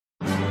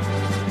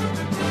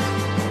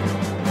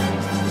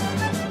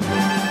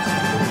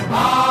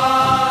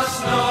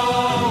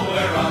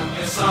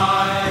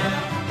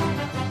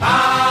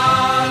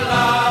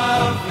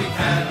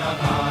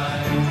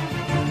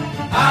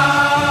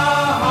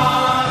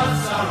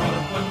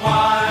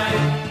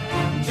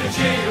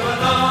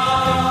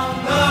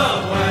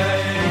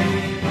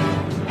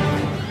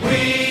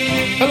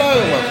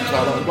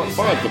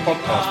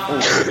podcast for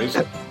Gooners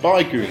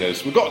by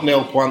Gooners. We've got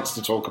nil points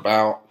to talk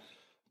about,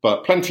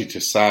 but plenty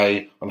to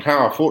say on how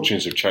our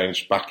fortunes have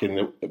changed back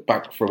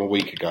from a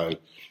week ago.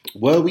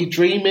 Were we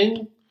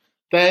dreaming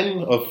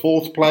then of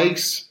fourth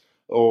place,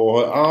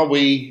 or are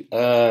we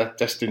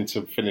destined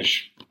to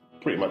finish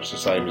pretty much the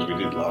same as we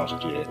did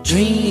last year?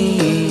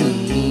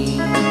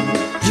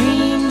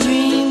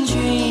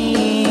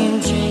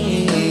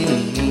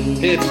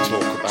 Here to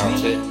talk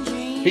about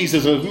it, he's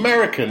as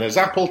American as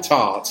apple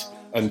tart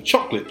and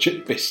chocolate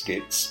chip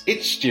biscuits.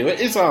 It's Stuart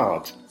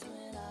Izzard.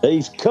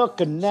 He's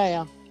cooking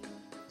now.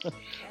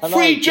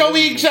 Free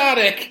Joey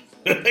Exotic!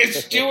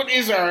 It's Stuart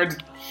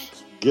Izzard.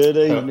 Good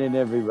evening,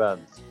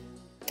 everyone.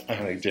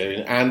 How are you doing?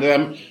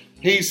 And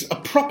he's a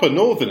proper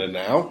northerner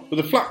now, with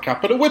a flat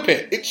cap and a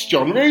whippet. It's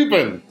John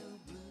Reuben.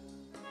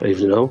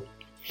 Evening all.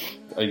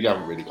 You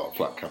haven't really got a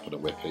flat cap and a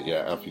whippet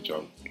yet, have you,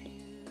 John?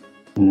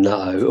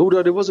 No,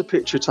 although there was a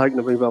picture taken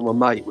of me by my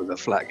mate with a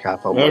flat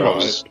cap on when I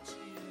was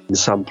in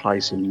some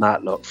place in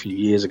Matlock a few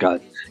years ago.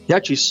 He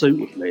actually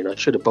suited me and I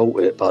should have bought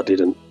it, but I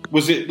didn't.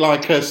 Was it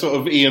like a sort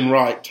of Ian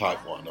Wright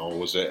type one, or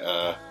was it...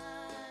 I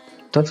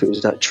don't think it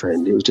was that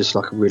trend. It was just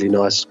like a really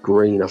nice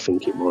green, I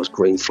think it was,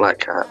 green flat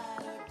cap.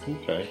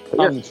 Okay.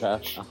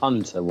 A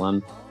hunter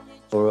one.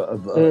 Or a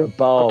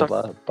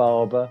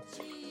barber.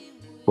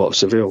 What,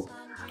 Seville?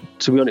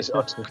 To be honest,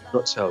 I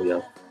cannot tell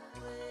you.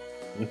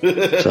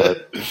 So,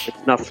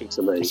 nothing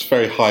to me. It's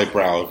very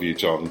highbrow of you,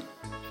 John,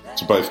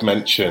 to both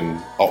mention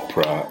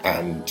opera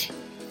and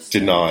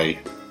deny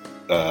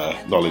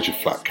knowledge of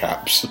flat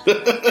caps.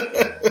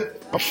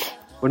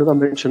 When did I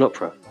mention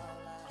opera?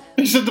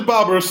 You said the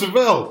Barber of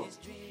Seville.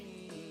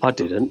 I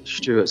didn't.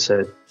 Stuart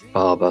said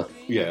barber.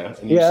 Yeah.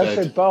 And I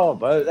said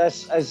barber.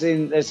 That's as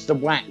in that's the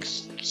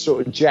wax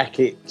sort of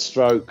jacket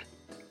stroke.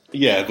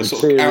 Yeah, the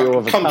sort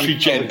of country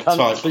gent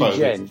type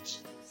clothing.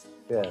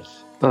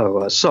 Yes. Oh,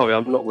 right. Sorry,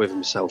 I'm not with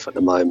himself at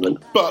the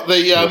moment. But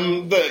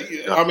I'll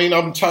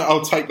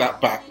take that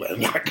back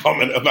then. That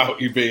comment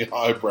about you being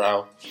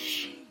highbrow.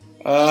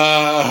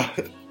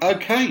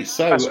 Okay,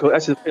 so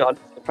that's the thing. I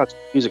practice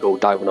music all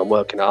day when I'm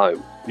working at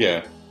home.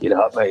 Yeah, you know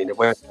what I mean.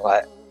 When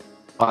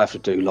I have to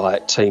do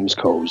like Teams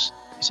calls,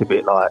 it's a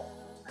bit like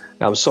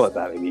I'm sorry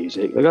about the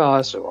music. Like, oh,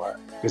 that's all right,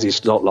 because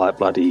it's not like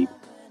bloody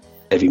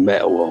heavy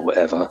metal or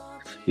whatever.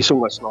 It's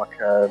almost like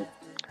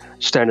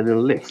standing in a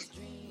lift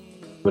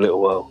for a little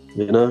while,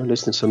 you know,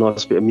 listening to a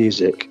nice bit of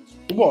music.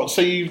 What?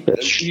 So you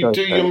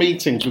do your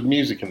meetings with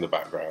music in the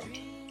background?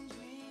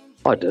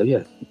 I do,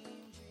 yeah.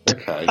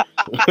 Okay.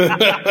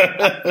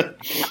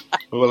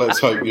 Well, let's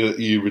hope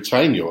you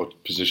retain your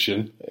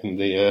position in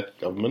the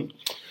government.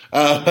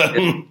 Well,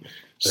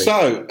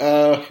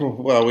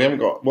 we haven't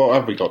got. What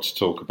have we got to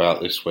talk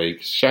about this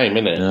week? Shame,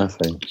 innit?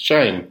 Nothing.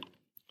 Shame.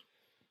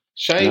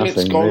 Nothing,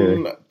 it's gone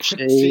really.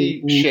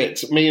 pretty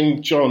shit. Me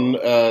and John,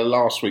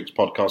 last week's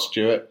podcast,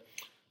 Stuart,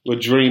 were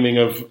dreaming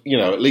of,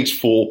 at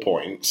least 4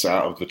 points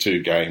out of the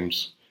 2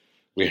 games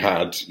we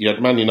had. You had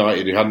Man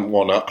United, who hadn't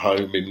won at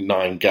home in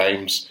 9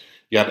 games.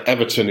 You had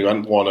Everton, who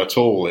hadn't won at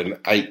all in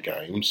 8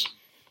 games.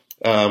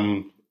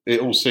 It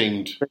all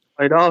seemed... They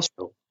played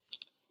Arsenal.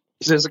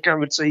 There's a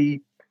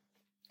guarantee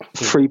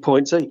 3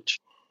 points each.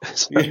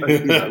 So, what are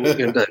you going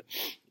to do?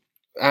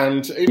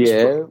 And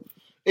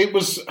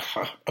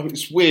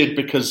it's weird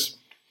because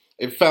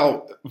it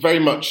felt very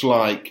much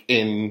like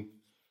a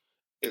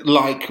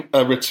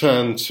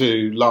return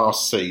to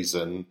last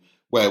season,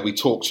 where we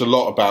talked a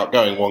lot about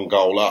going 1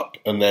 goal up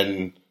and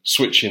then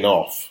switching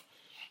off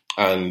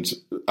and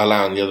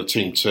allowing the other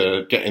team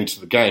to get into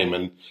the game.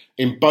 And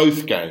in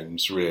both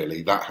games,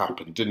 really, that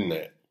happened, didn't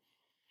it?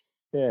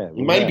 Yeah.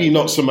 Maybe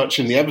not so much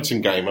in the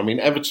Everton game. I mean,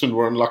 Everton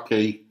were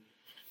unlucky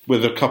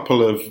with a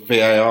couple of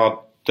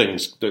VAR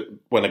things that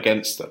went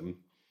against them.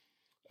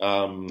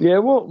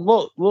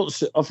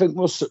 What's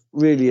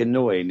really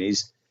annoying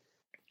is,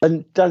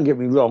 and don't get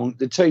me wrong,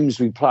 the teams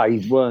we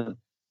played weren't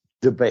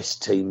the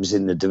best teams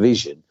in the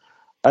division.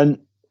 And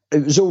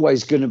it was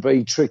always going to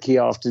be tricky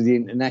after the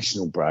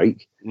international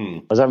break.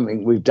 I don't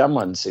think we've done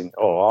one since,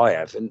 I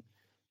haven't.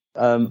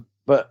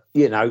 But,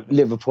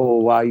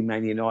 Liverpool away,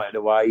 Man United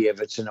away,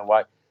 Everton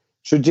away.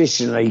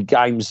 Traditionally,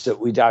 games that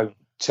we don't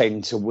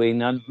tend to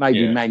win. And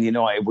maybe Man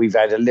United, we've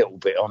had a little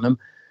bit on them.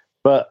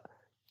 But,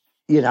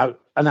 and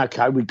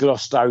okay, we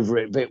glossed over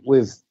it a bit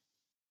with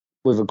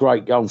a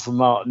great goal from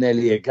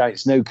Martinelli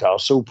against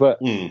Newcastle. But,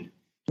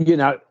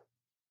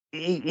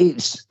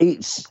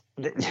 it's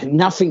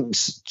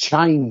nothing's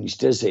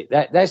changed, has it?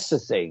 That's the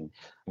thing.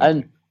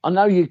 And I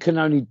know you can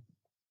only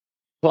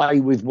play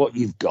with what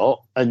you've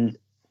got. And,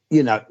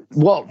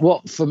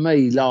 what for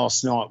me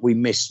last night we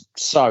missed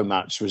so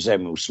much was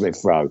Emil Smith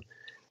Rowe.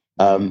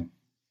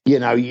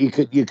 You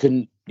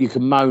can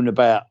moan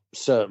about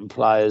certain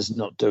players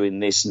not doing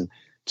this, and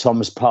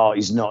Thomas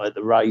Partey's not at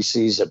the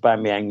races,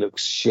 Aubameyang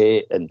looks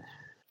shit,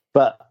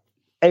 but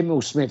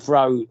Emil Smith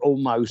Rowe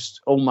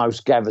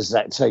almost gathers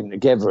that team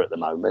together at the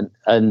moment,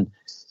 and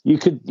you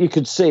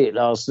could see it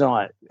last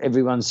night.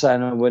 Everyone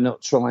saying, "Oh, we're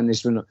not trying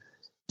this." We're not.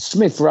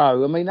 Smith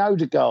Rowe. I mean,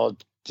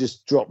 Odegaard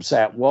just drops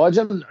out wide.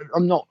 I'm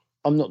not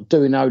I'm not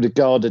doing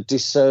Odegaard a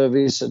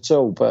disservice at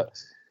all, but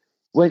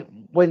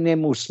when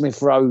Emil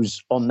Smith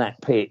Rowe's on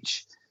that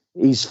pitch,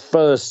 his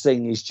first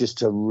thing is just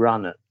to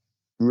run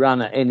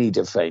at any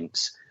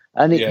defence,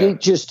 and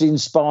it just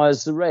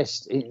inspires the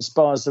rest. It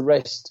inspires the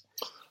rest.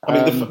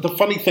 I mean, the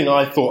funny thing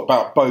I thought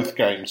about both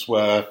games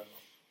were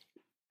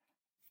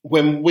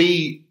when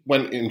we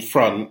went in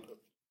front,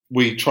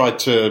 we tried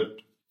to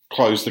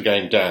close the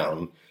game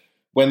down.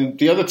 When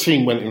the other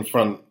team went in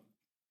front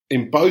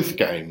in both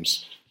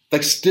games,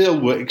 they still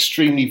were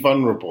extremely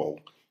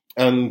vulnerable,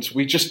 and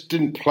we just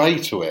didn't play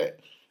to it.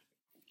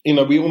 You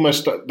know, we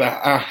almost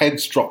our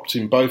heads dropped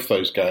in both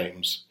those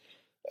games,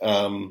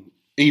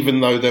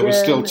 even though there was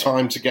still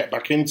time to get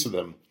back into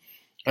them.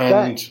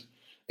 And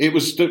it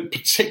was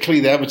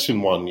particularly the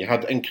Everton one. You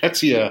had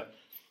Nketiah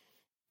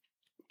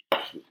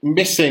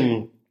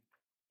missing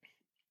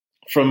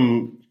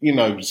from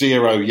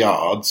 0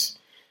 yards.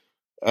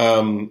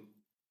 When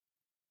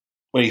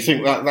you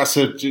think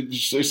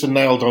it's a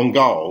nailed on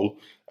goal,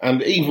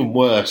 and even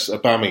worse,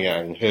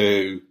 Aubameyang,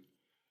 who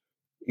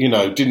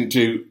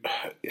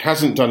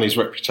hasn't done his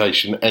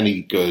reputation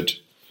any good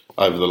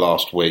over the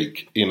last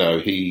week.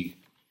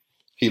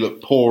 He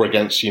looked poor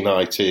against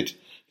United,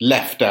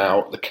 left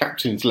out. The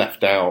captain's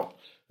left out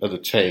of the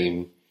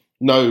team.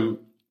 No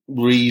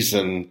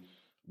reason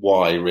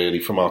why, really,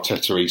 from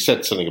Arteta. He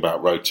said something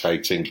about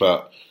rotating,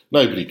 but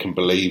nobody can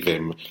believe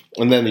him.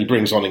 And then he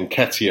brings on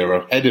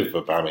Nketiah ahead of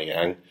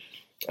Aubameyang,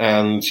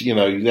 and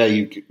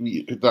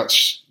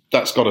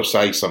that's got to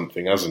say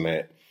something, hasn't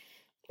it,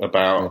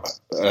 about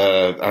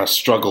our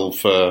struggle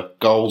for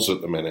goals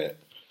at the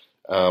minute.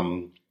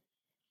 And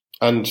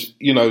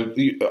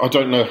I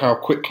don't know how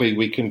quickly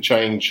we can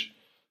change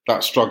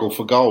that struggle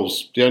for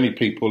goals. The only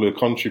people who are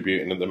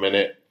contributing at the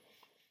minute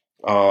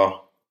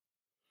are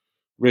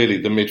really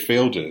the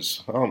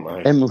midfielders,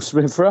 aren't they? Emil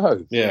Smith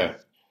Rowe. Yeah.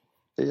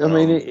 I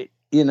mean,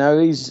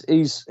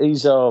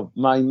 he's our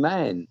main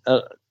man.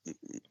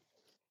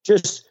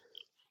 It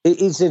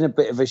is in a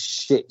bit of a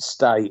shit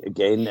state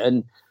again,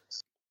 and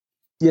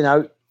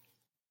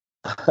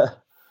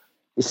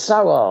it's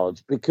so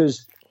hard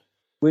because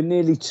we're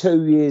nearly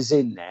 2 years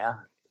in now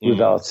with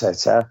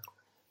Arteta,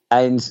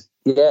 and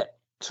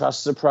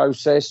trust the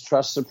process.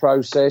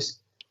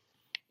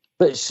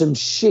 But some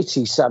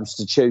shitty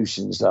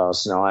substitutions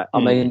last night. I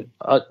mean,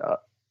 I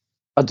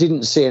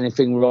didn't see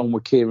anything wrong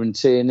with Kieran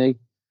Tierney.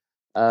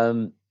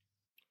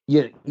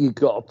 You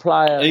got a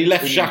player. And he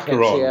left Xhaka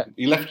on.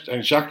 He left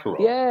Xhaka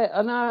on. Yeah,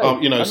 I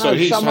know. So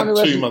he's had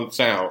 2 months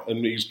out,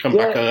 and he's come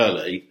back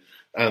early.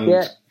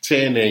 And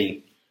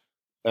Tierney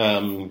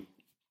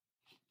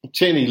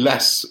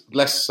less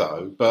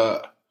so,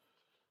 but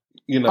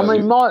I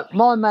mean,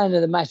 my man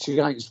of the match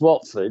against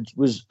Watford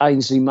was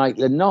Ainsley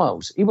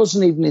Maitland-Niles. He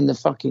wasn't even in the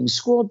fucking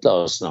squad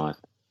last night.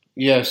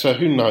 Yeah, so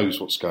who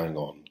knows what's going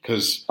on?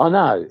 Because I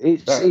know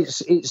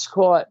it's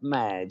quite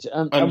mad.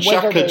 And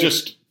Xhaka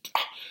just,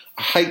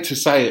 I hate to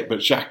say it, but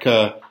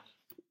Xhaka,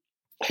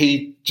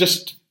 he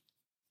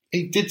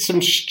did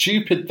some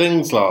stupid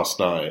things last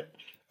night.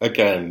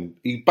 Again,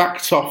 he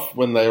backed off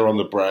when they were on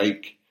the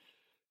break.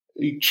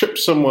 He tripped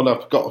someone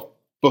up, got a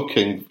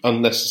booking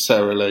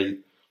unnecessarily.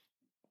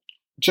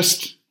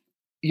 Just,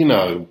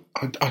 I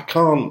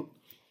can't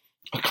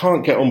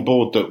get on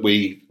board that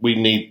we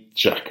need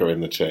Xhaka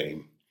in the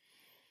team.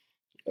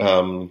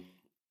 No,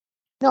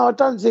 I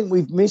don't think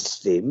we've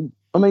missed him.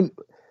 I mean,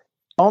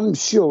 I'm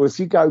sure if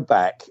you go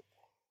back,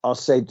 I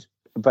said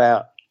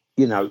about,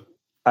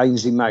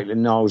 Ainsley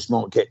Maitland-Niles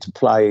might get to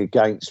play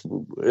against,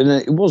 and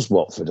it was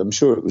Watford. I'm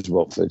sure it was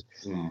Watford.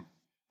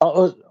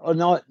 I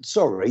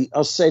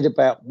said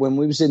about when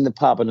we was in the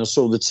pub and I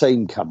saw the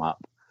team come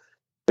up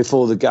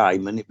before the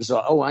game, and it was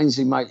like,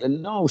 Ainsley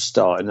Maitland-Niles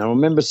starting. And I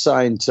remember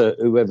saying to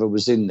whoever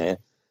was in there,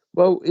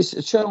 well, it's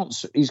a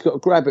chance. He's got to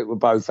grab it with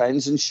both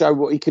hands and show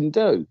what he can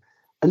do.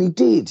 And he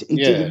did. He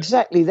did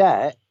exactly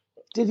that.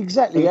 And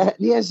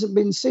he hasn't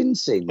been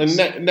since. And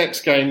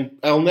next game,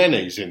 El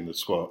Nenny's in the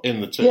squad, in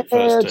the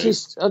first team.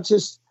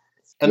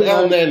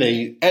 El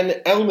Nenny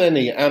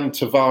and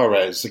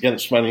Tavares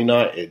against Man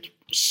United,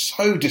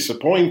 so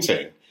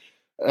disappointing.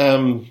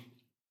 El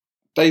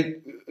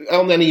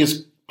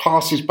Nenny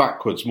passes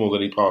backwards more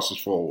than he passes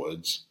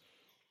forwards,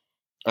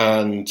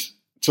 and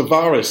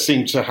Tavares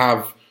seemed to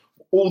have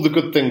all the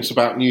good things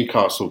about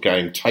Newcastle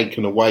game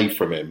taken away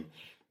from him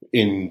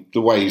in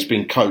the way he's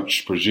been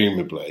coached,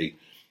 presumably.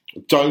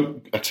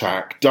 Don't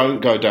attack.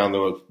 Don't go down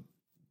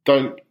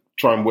don't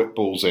try and whip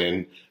balls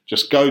in.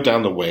 Just go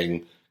down the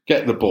wing,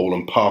 get the ball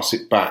and pass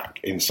it back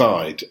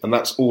inside. And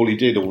that's all he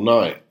did all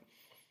night.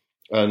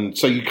 And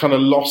so you kind of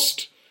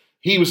lost.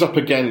 He was up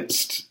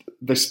against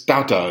this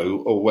Dado,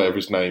 or whatever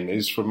his name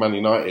is, from Man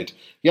United.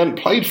 He hadn't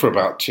played for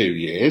about 2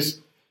 years.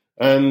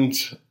 And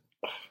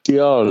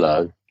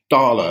Darlow,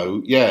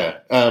 yeah.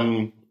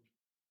 And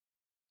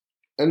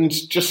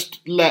just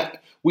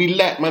we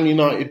let Man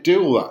United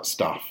do all that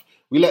stuff.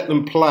 We let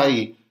them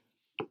play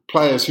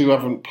players who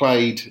haven't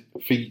played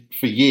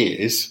for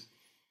years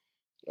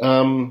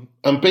and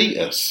beat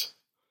us.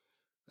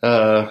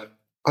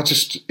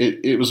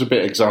 it was a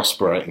bit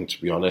exasperating,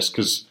 to be honest,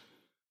 because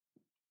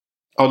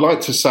I'd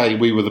like to say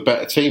we were the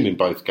better team in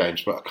both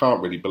games, but I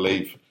can't really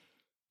believe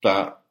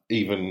that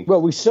even.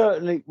 Well, we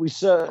certainly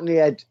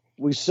had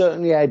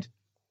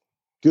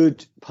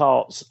good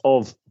parts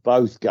of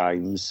both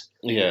games.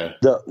 Yeah.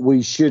 That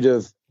we should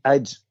have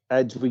had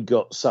we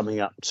got something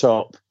up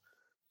top,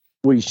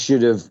 we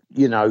should have,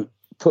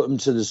 put them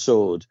to the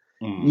sword.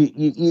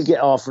 You get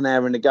half an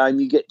hour in the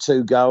game, you get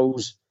 2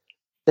 goals,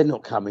 they're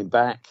not coming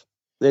back.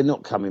 They're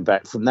not coming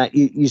back from that.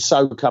 You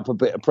soak up a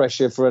bit of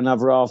pressure for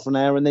another half an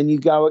hour and then you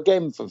go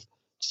again for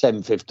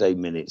 10,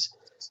 15 minutes.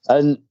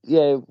 And,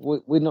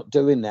 we're not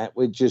doing that.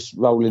 We're just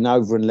rolling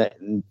over and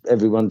letting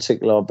everyone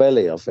tickle our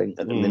belly, I think,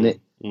 at the minute.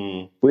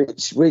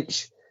 Which, like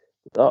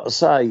I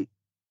say,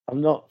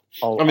 I'm not...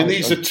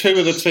 these are 2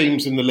 of the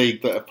teams in the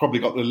league that have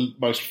probably got the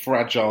most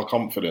fragile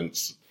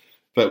confidence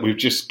that we've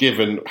just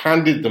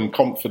handed them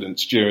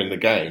confidence during the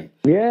game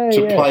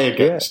to play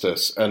against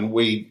us. And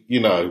we,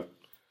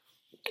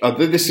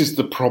 this is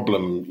the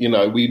problem.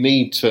 We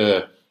need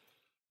to.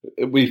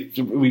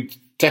 We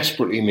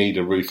desperately need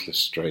a ruthless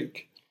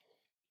streak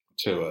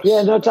to us.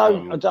 Yeah, no,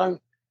 I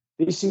don't.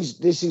 This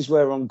is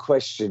where I'm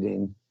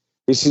questioning.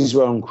 This is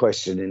where I'm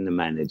questioning the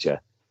manager,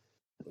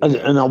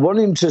 and I want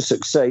him to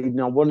succeed,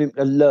 and I want him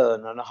to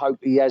learn, and I hope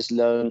he has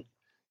learned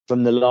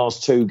from the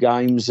last 2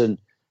 games, and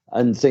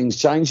things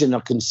change. And I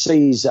can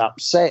see he's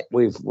upset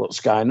with what's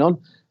going on,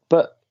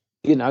 but.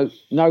 No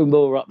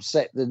more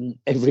upset than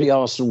every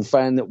Arsenal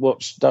fan that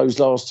watched those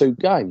last 2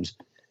 games.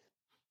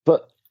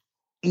 But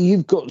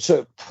you've got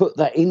to put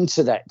that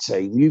into that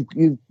team.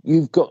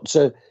 You've got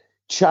to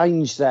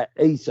change that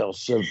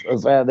ethos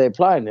of how they're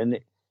playing, and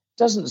it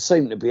doesn't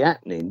seem to be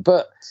happening.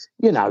 But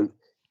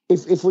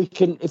if we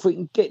can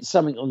get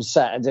something on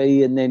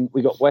Saturday, and then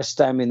we got West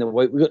Ham in the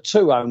week, we've got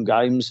 2 home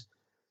games.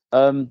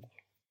 It's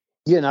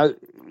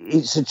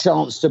a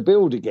chance to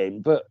build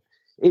again, but.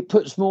 It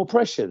puts more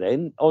pressure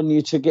then on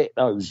you to get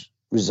those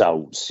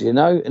results, and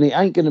it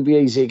ain't going to be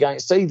easy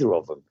against either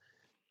of them.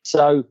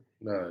 So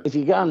if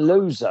you go and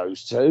lose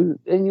those 2,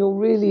 then you're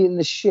really in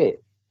the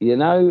shit,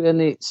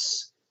 and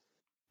it's,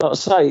 like I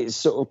say, it's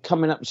sort of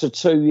coming up to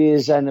 2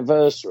 years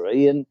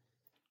anniversary, and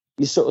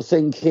you're sort of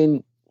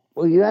thinking,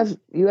 well, you have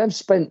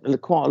spent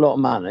quite a lot of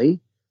money.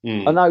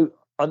 I know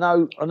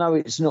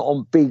it's not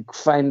on big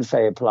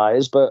fanfare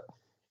players, but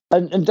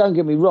And don't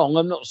get me wrong,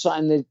 I'm not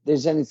saying that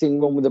there's anything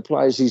wrong with the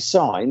players he's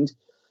signed.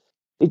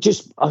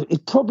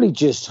 It probably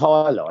just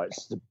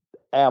highlights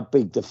how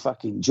big the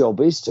fucking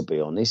job is, to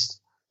be honest.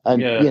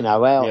 And,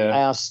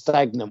 how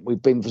stagnant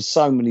we've been for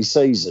so many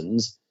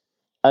seasons.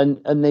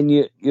 And then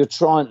you're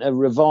trying to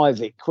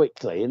revive it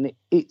quickly. And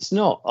it's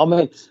not. I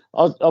mean,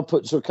 I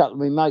put to a couple of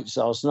my mates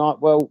last night,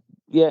 well,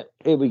 here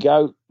we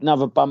go.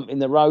 Another bump in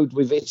the road.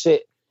 We've hit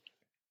it.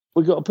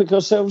 We've got to pick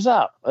ourselves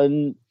up.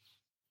 And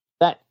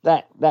that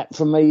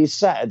for me is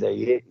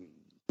Saturday.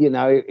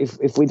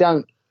 If we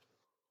don't,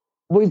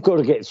 we've got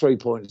to get 3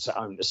 points at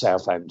home to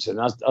Southampton.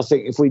 I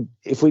think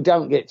if we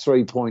don't get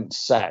 3 points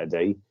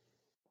Saturday,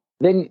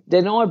 then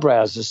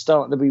eyebrows are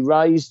starting to be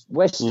raised.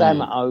 West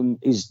Ham at home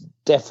is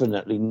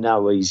definitely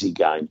no easy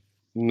game.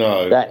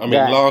 No,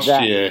 last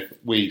year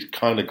we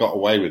kind of got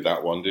away with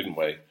that one, didn't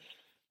we?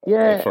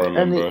 Yeah, if I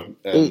remember.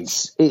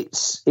 It's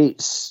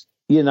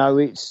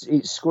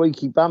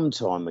squeaky bum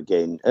time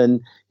again.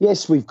 And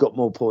yes, we've got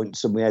more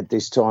points than we had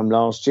this time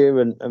last year,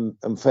 and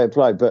fair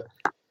play. But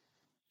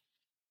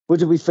where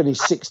did we finish?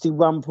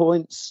 61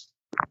 points.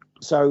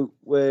 So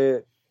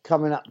we're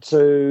coming up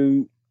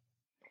to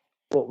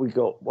what we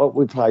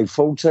played,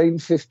 14,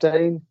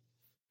 15.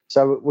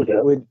 So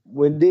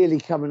we're nearly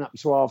coming up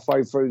to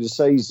halfway through the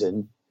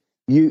season.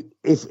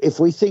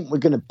 If we think we're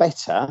going to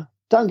better,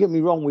 don't get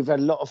me wrong, we've had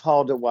a lot of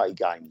hard away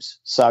games.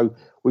 So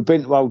we've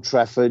been to Old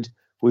Trafford.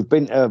 We've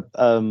been to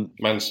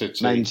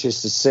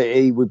Manchester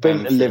City. We've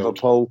been to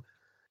Liverpool.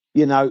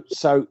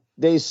 So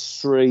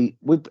there's 3.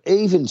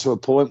 Even to a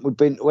point, we've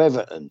been to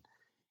Everton.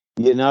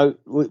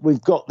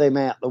 We've got them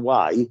out the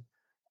way.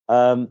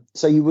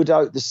 So you would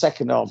hope the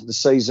second half of the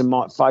season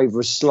might favour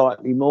us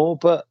slightly more.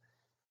 But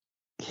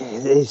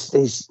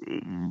there's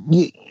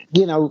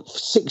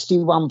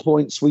 61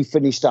 points. We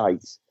finished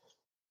 8th.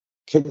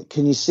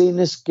 Can you see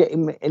us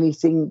getting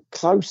anything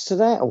close to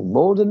that or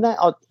more than that?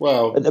 At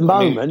the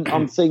moment,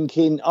 I'm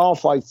thinking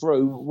halfway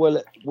through,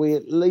 we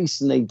at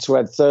least need to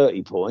have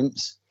 30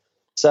 points.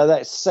 So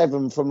that's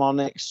 7 from our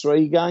next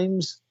 3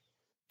 games,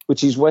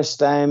 which is West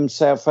Ham,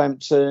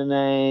 Southampton,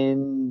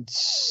 and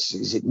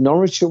is it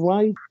Norwich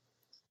away?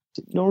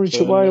 Is it Norwich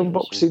away on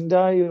Boxing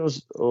Day, or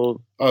is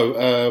Watford,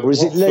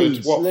 it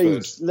Leeds?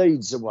 Watford.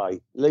 Leeds away.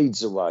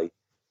 Leeds away.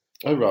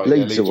 Oh right,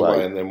 Leeds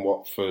away, and then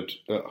Watford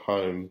at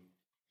home.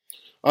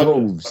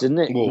 Wolves, isn't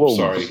it? Wolves.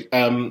 Sorry.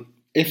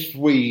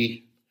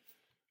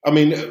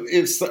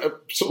 It's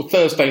sort of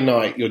Thursday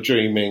night. You're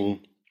dreaming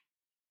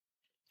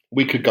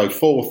we could go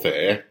 4th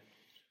here,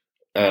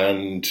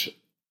 and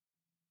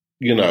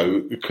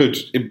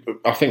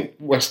I think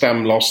West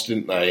Ham lost,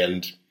 didn't they?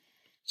 And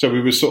so we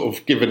were sort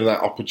of given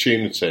that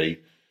opportunity.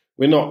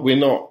 We're not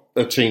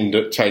a team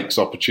that takes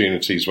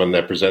opportunities when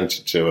they're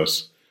presented to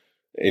us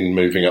in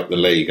moving up the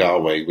league, are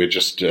we? We're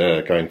just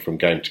going from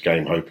game to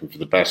game, hoping for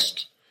the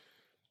best.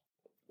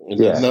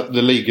 Yeah.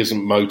 The league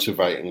isn't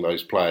motivating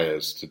those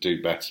players to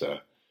do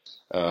better.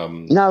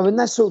 No, and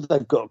that's all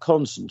they've got to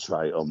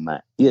concentrate on,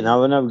 Matt. You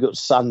know, I know we've got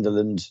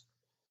Sunderland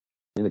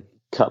in a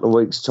couple of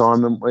weeks'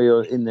 time, and we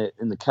are in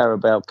the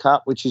Carabao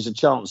Cup, which is a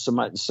chance to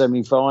make the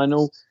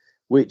semi-final,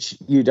 which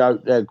you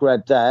don't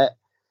grab that.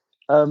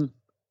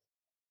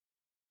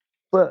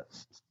 But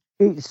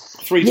it's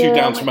 3-2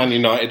 down to Man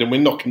United, and we're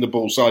knocking the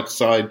ball side to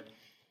side.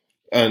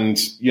 And,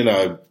 you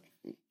know,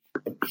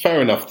 fair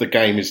enough, the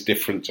game is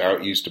different to how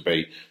it used to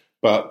be.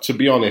 But to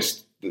be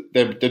honest,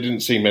 there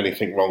didn't seem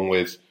anything wrong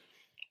with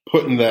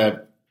putting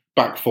their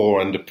back four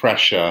under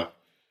pressure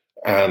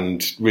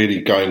and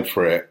really going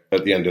for it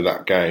at the end of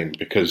that game,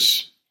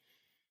 because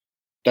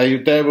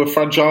they were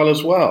fragile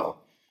as well.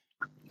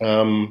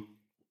 And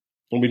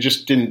we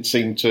just didn't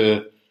seem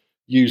to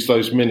use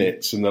those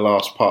minutes in the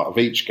last part of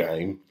each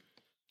game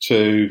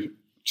to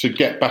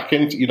get back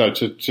into, you know,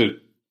 to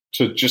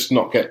just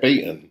not get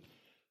beaten.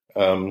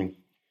 Yeah,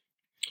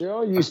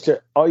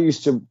 I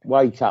used to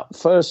wake up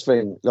first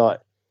thing, like,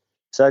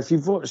 so if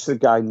you've watched the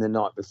game the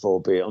night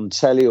before, be it on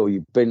telly or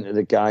you've been to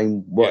the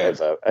game,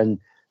 whatever, and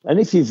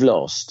if you've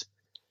lost,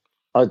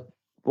 I'd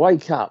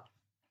wake up,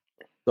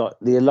 like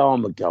the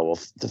alarm would go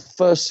off. The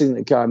first thing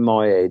that go in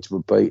my head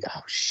would be,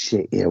 oh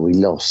shit, yeah, we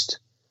lost.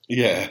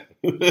 Yeah.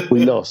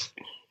 We lost.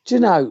 Do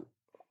you know,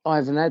 I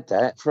haven't had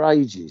that for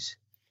ages.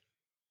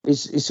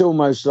 It's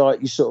almost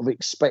like you sort of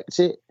expect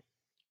it.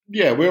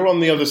 Yeah, we're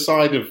on the other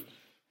side of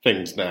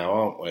things now,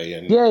 aren't we?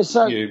 And yeah,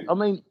 so I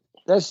mean,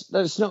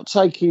 that's not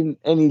taking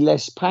any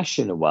less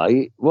passion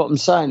away. What I'm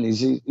saying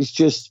is, it's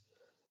just,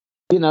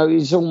 you know,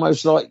 it's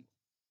almost like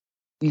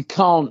you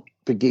can't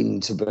begin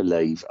to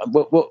believe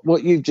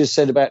what you've just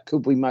said about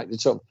could we make the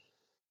top.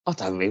 I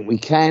don't think we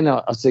can.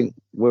 I think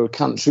we're a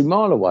country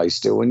mile away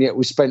still, and yet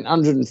we spent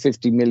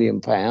 £150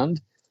 million.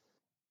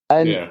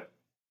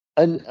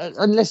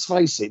 And let's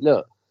face it,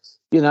 look,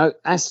 you know,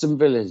 Aston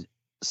Villa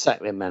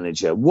sacked their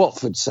manager,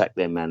 Watford sacked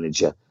their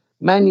manager,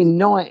 Man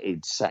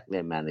United sacked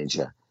their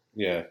manager.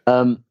 Yeah.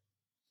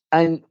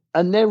 And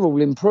they're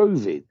all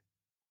improving.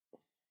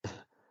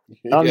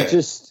 I'm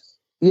just,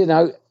 you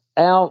know,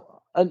 I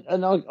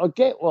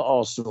get what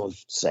Arsenal have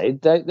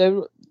said.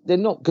 They're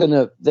not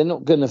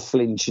gonna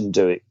flinch and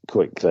do it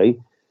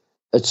quickly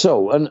at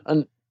all.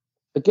 And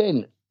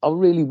again, I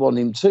really want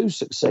him to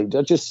succeed.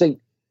 I just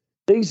think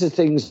these are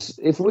things.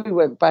 If we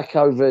went back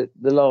over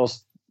the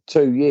last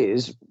 2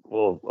 years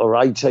or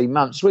 18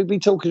 months, we'd be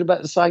talking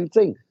about the same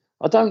thing.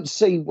 I don't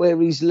see where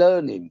he's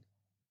learning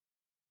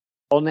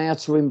on how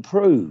to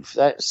improve.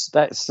 That's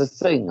the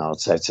thing,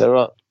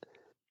 Arteta.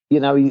 You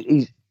know,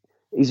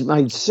 he's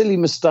made silly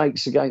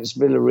mistakes against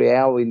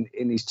Villarreal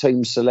in his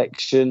team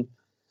selection.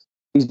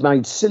 He's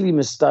made silly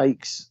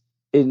mistakes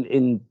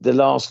in the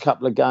last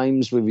couple of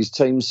games with his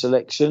team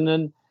selection,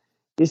 and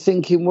you're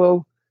thinking,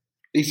 well,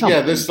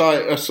 there's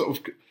like a sort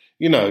of,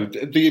 you know,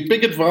 the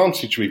big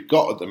advantage we've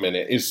got at the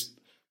minute is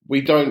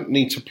we don't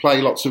need to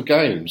play lots of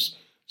games.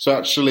 So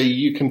actually,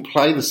 you can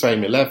play the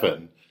same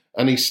 11,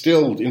 and he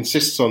still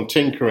insists on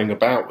tinkering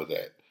about with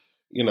it.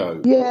 You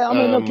know. Yeah, I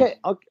mean,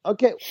 I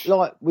get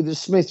like with the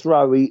Smith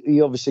Rowe, he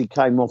obviously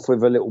came off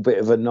with a little bit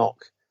of a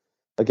knock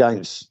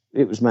against,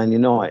 it was Man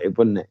United,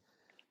 wasn't it?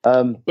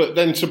 But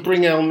then to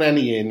bring El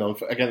Neni in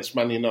against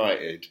Man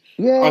United,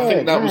 I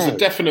think that was a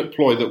definite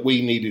ploy that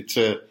we needed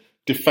to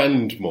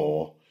defend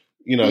more.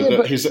 You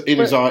know,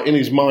 in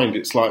his mind,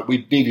 it's like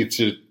we needed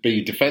to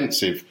be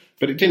defensive,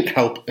 but it didn't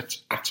help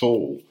at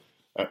all.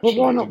 Actually,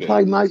 well, why not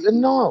play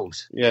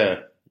Maitland-Niles? Yeah.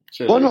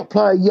 Silly. Why not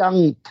play a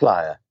young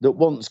player that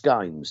wants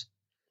games,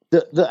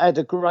 that had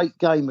a great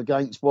game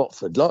against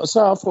Watford? Like I say,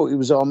 I thought he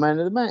was our man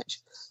of the match.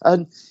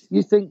 And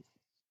you think,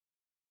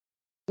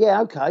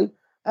 yeah, okay,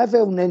 have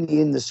El Neni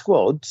in the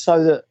squad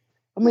so that,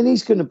 I mean,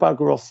 he's going to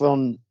bugger off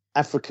on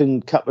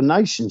African Cup of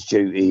Nations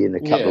duty in a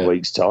couple of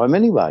weeks' time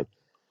anyway.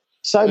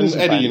 So and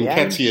Eddie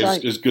Nketiah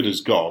is as good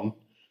as gone.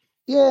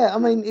 Yeah, I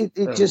mean,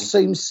 it just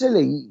seems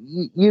silly.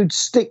 You'd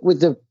stick with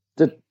the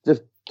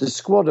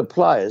squad of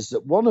players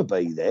that want to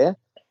be there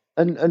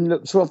and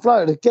look to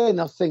offload. Again,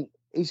 I think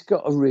he's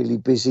got a really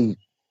busy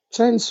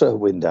transfer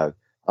window,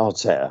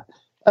 Arteta.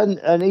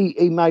 And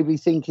he may be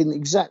thinking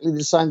exactly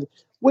the same.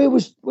 Where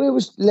was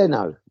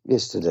Leno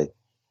yesterday?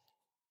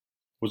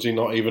 Was he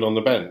not even on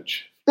the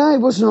bench? No, he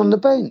wasn't on the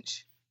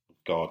bench.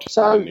 God.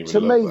 So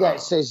to me,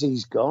 that says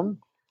he's gone.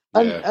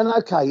 And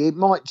okay, it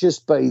might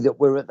just be that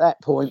we're at that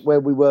point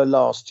where we were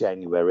last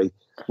January,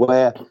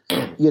 where,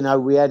 you know,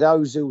 we had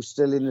Ozil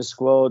still in the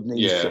squad. And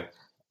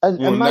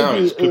and maybe now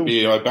it could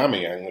be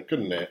Aubameyang,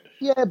 couldn't it?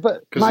 Yeah,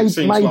 but because it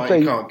seems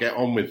like he can't get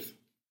on with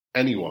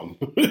anyone.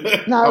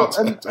 No,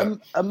 and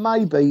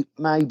maybe,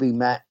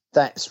 Matt,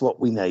 that's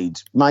what we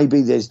need.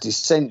 Maybe there's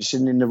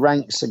dissension in the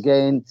ranks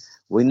again.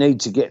 We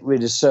need to get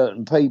rid of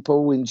certain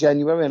people in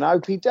January, and I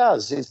hope he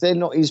does. If they're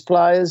not his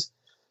players.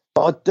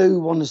 But I do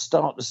want to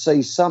start to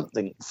see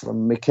something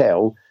from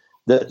Mikel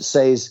that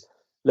says,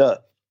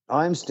 look,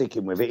 I'm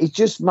sticking with it. He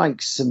just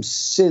makes some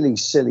silly,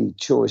 silly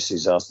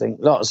choices, I think.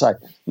 Like I say,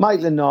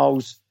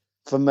 Maitland-Niles,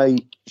 for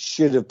me,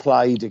 should have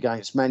played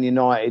against Man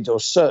United, or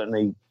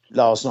certainly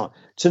last night,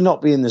 to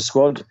not be in the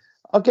squad.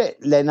 I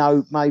get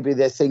Leno, maybe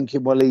they're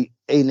thinking, well, he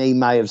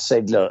may have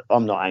said, look,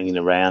 I'm not hanging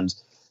around.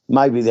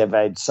 Maybe they've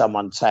had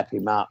someone tap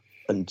him up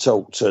and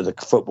talk to the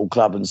football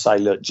club and say,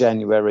 look,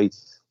 January,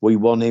 we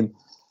want him.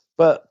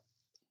 But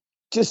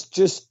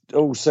just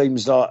all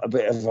seems like a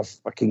bit of a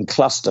fucking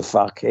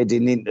clusterfuck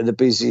heading into the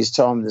busiest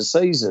time of the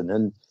season.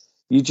 And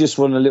you just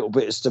want a little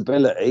bit of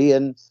stability.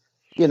 And,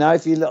 you know,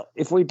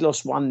 if we'd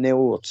lost 1-0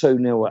 or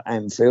 2-0 at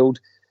Anfield,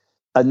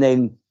 and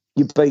then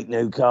you beat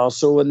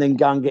Newcastle and then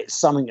go and get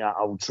something at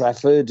Old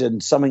Trafford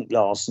and something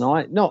last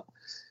night, not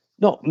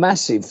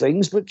massive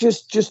things, but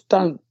just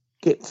don't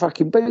get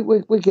fucking beat.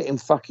 We're getting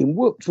fucking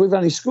whooped. We've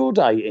only scored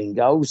 18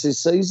 goals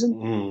this season.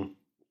 Mm.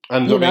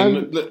 And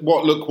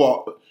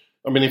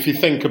I mean, if you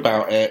think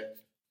about it,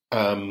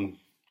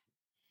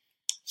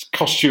 it's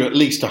cost you at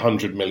least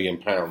 £100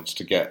 million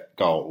to get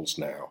goals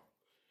now.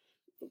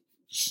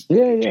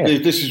 Yeah.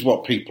 This is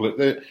what people,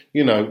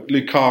 you know,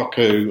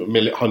 Lukaku,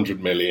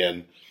 100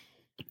 million.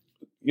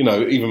 You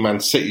know, even Man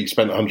City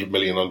spent 100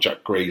 million on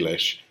Jack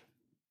Grealish.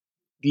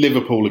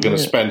 Liverpool are going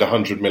to spend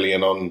 100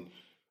 million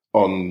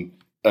on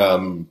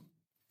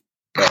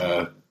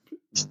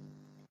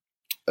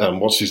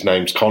what's his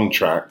name's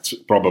contract,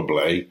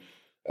 probably.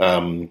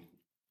 I've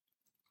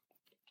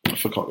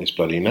forgotten his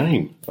bloody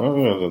name.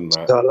 Other than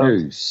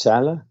that,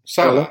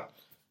 Salah.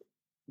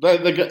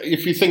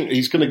 If you think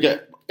he's going to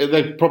get,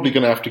 they're probably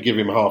going to have to give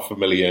him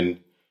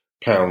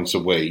 £500,000 a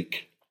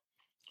week.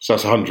 So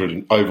that's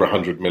over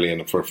 100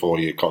 million for a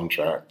 4-year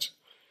contract.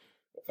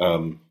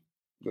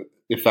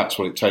 If that's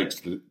what it takes,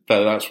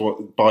 that's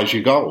what buys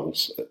you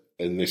goals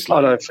in this league.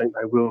 I don't think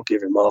they will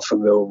give him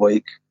 £500,000 a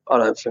week. I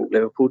don't think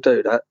Liverpool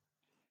do that.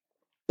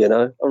 You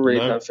know, I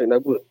really don't think they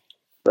would.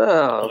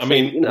 No, I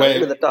mean, you know, at the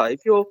end of the day,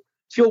 if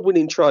you're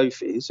winning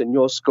trophies and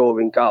you're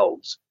scoring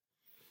goals,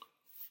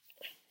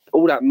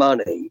 all that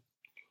money,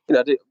 you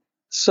know,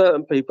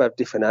 certain people have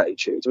different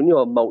attitudes. When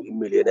you're a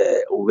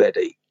multi-millionaire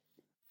already,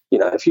 you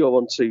know, if you're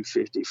on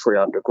 250,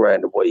 300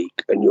 grand a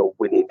week and you're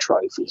winning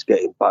trophies,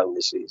 getting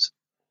bonuses,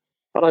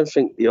 I don't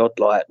think the odd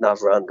like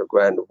another 100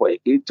 grand a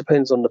week. It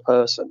depends on the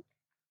person.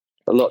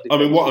 What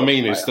I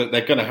mean is that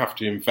they're going to have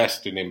to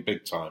invest in him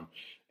big time.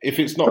 If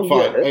it's not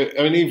I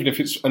mean, even if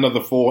it's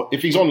another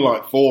if he's on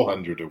like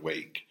 400 a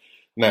week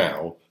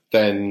now,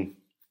 then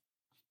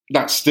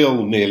that's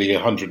still nearly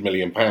 £100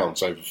 million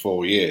over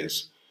 4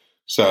 years.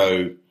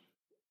 So,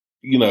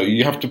 you know,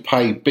 you have to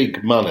pay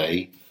big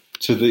money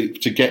to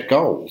get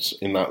goals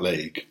in that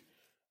league.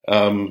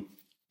 And,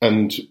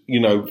 you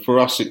know, for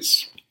us,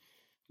 it's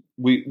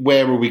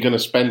where are we going to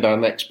spend our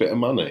next bit of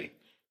money?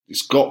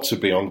 It's got to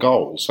be on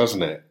goals,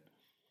 hasn't it?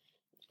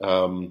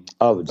 I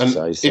would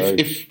say so.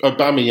 If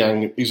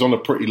Aubameyang is on a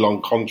pretty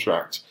long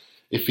contract,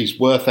 if he's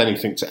worth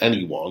anything to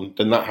anyone,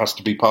 then that has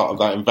to be part of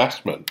that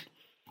investment.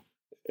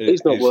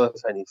 He's not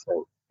worth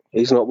anything.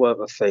 He's not worth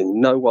a thing.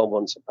 No one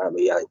wants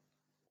Aubameyang.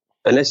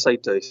 Unless they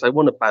do. If they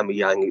want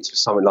Aubameyang, it's for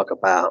something like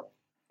about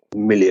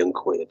 £1 million.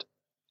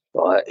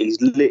 Right? He's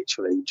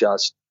literally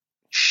just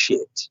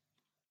shit.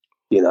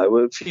 You know,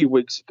 a few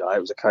weeks ago, it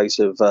was a case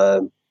of,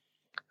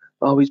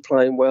 he's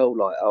playing well.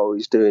 Like,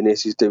 he's doing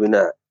this, he's doing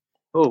that.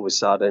 All of a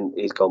sudden,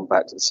 he's gone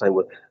back to the same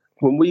way.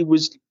 When we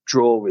was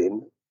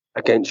drawing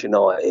against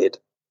United,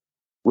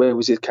 where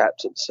was his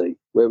captaincy?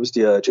 Where was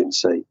the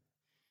urgency?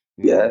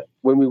 Yeah.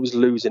 When we was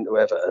losing to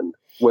Everton,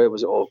 where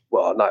was it? I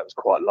know it was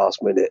quite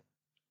last minute.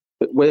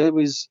 But where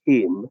was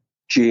him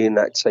geeing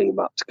that team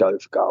up to go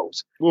for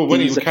goals? Well, when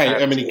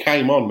he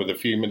came on with a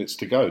few minutes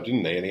to go,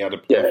 didn't he? And he had a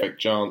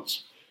perfect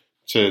chance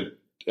to...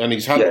 And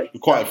he's had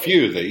quite a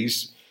few of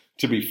these,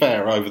 to be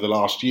fair, over the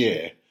last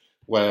year,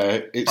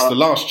 where it's the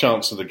last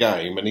chance of the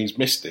game and he's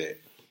missed it.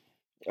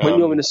 When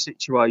you're in a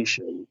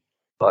situation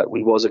like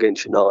we was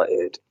against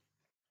United,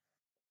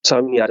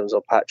 Tony Adams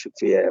or Patrick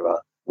Vieira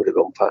would have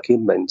gone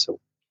fucking mental.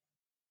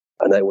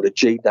 And they would have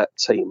G'd that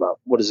team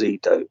up. What does he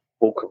do?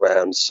 Walk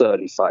around,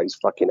 surly face,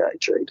 fucking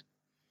attitude.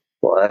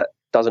 Right?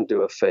 Doesn't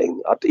do a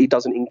thing. He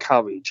doesn't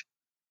encourage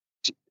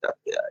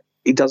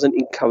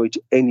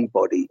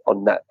anybody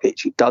on that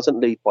pitch. He doesn't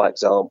lead by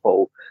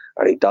example,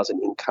 and he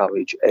doesn't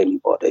encourage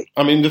anybody.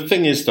 I mean, the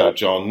thing is, though,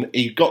 John,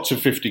 he got to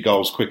 50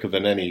 goals quicker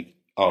than any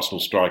Arsenal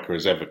striker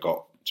has ever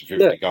got to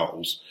 50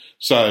 goals.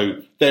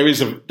 So there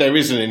is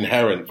an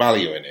inherent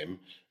value in him.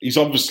 He's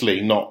obviously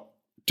not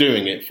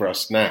doing it for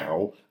us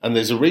now, and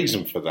there's a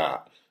reason for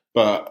that.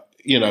 But,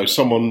 you know,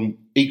 someone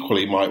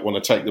equally might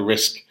want to take the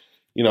risk.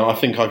 You know, I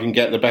think I can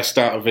get the best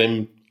out of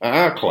him at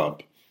our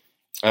club.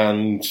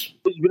 And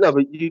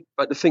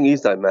but the thing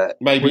is, though, Matt,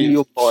 maybe when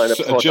you're buying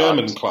a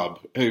German club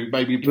who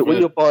maybe. But when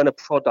you're buying a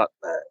product,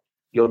 Matt,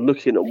 you're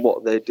looking at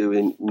what they're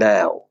doing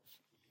now.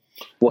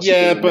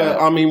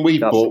 I mean,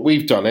 we've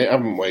done it,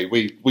 haven't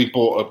we? We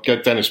bought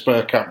a Dennis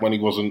Bergkamp when he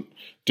wasn't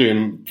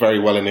doing very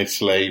well in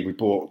Italy. We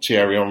bought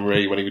Thierry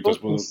Henry when he was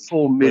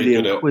 £4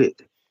 million.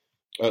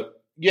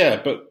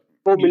 but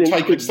 4 you million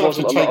take quid still have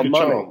to wasn't a lot take of a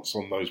money. chance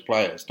on those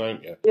players,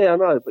 don't you? Yeah, I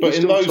know. But you're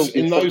still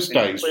talking in those 4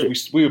 million days, quid.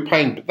 we were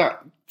paying. But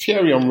that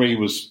Thierry Henry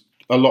was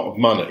a lot of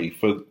money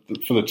for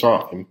the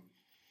time.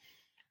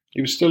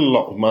 He was still a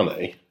lot of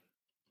money,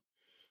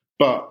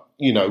 but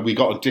we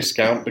got a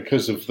discount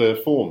because of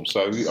the form.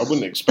 So I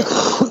wouldn't expect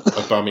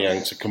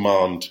Aubameyang to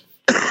command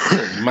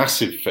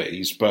massive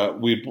fees,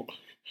 but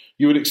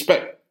you would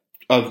expect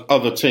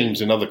other teams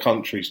in other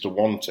countries to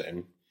want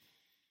him.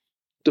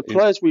 The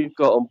players we've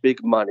got on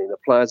big money, the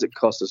players that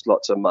cost us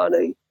lots of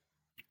money,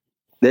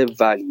 their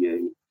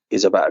value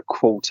is about a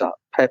quarter.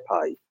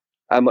 Pepe,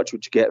 how much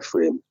would you get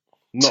for him?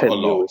 Not 10 a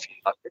mil lot. if you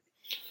like it.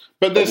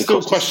 But there's It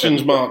still costs us question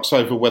 7 mil. marks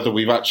over whether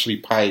we've actually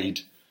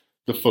paid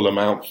the full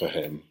amount for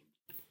him.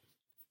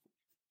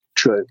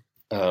 True.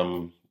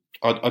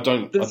 I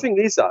don't. The thing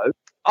is, though,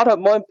 I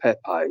don't mind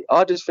Pepe.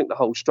 I just think the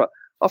whole structure.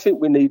 I think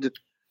we needed.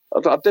 I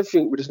definitely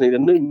think we just need a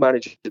new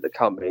manager to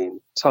come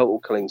in, total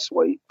clean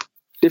sweep,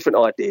 different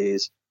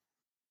ideas,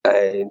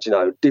 and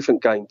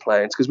different game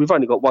plans. Because we've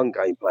only got one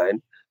game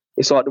plan.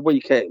 It's like the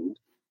weekend.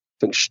 I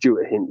think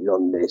Stuart hinted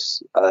on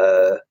this.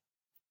 We're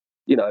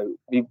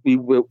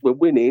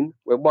winning.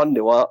 We're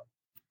 1-0 up,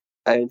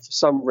 and for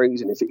some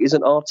reason, if it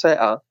isn't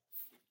Arteta,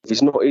 if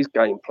it's not his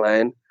game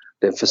plan,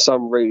 then for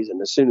some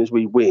reason, as soon as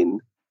we win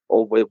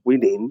or we're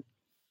winning,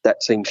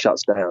 that team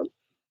shuts down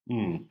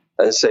and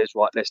says,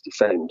 right, let's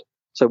defend.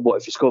 So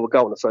what if you score a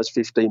goal in the first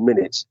 15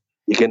 minutes?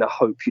 You're going to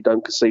hope you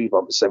don't concede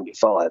one for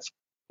 75,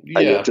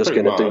 and you're just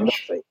going to do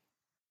nothing.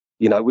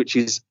 Which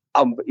is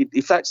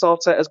if that's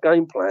Arteta's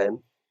game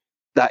plan,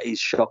 that is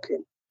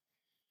shocking.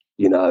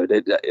 But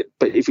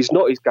if it's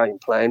not his game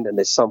plan, then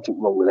there's something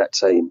wrong with that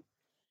team.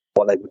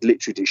 Well, they would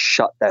literally just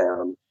shut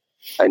down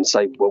and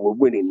say, well, we're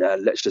winning now,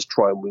 let's just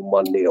try and win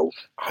 1-0.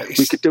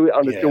 We could do it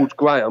under George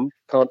Graham,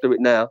 can't do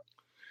it now.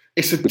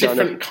 It's a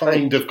different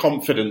kind of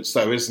confidence,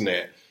 though, isn't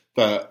it?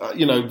 That,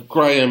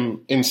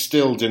 Graham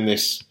instilled in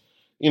this,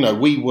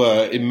 we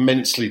were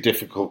immensely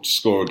difficult to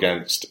score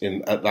against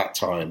at that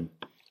time.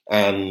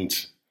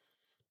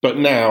 But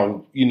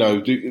now,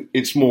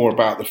 it's more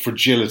about the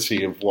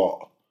fragility of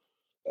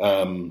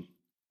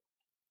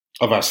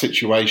of our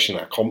situation,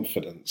 our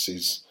confidence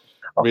is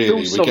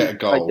really, we get a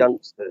goal.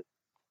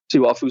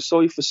 I feel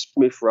sorry for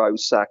Smith Rowe,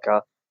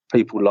 Saka,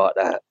 people like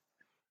that,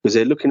 because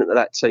they're looking at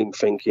that team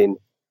thinking,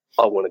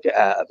 I want to get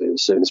out of it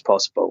as soon as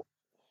possible.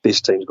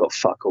 This team's got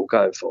fuck all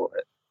going for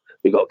it.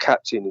 We've got a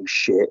captain who's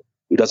shit,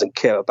 who doesn't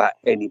care about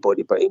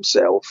anybody but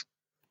himself.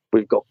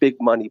 We've got big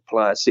money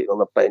players sitting on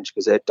the bench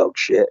because they're dog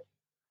shit.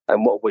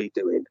 And what are we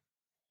doing?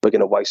 We're going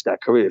to waste our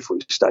career if we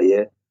stay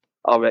here.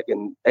 I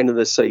reckon end of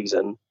the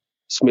season,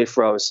 Smith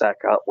Rowe and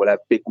Saka will have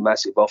big,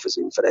 massive offers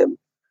in for them,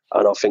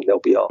 and I think they'll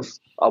be off.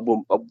 I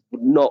wouldn't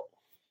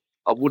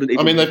even.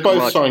 I mean, they've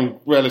both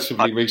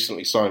relatively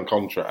recently signed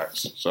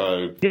contracts,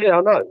 so yeah,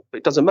 I know, but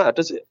it doesn't matter,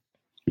 does it?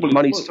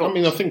 Money talks. I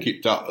mean, I think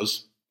it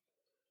does.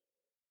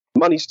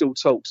 Money still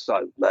talks,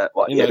 though, Matt.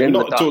 Like, we're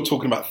not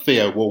talking about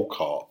Theo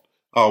Walcott,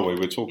 are we?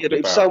 We're talking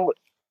about.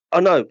 I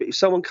know, but if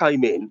someone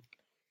came in,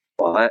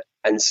 right,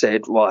 and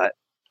said, right,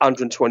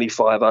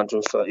 125,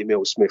 130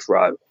 mil Smith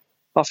Rowe,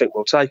 I think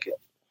we'll take it.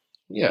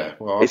 Yeah,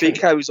 well, if he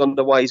carries on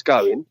the way he's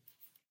going,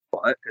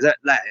 right, because that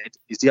lad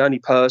is the only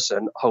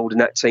person holding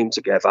that team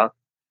together,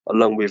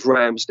 along with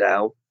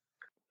Ramsdale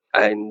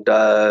and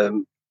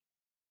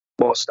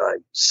what's his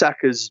name?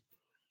 Saka's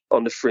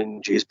on the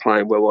fringes,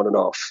 playing well on and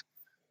off.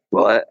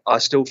 Right, I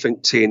still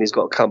think Tierney's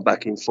got to come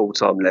back in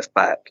full-time left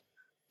back.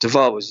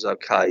 Tavares is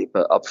okay,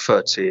 but I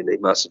prefer Tierney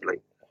massively.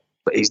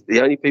 But he's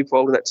the only people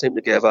holding that team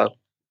together.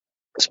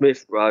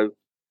 Smith Rowe,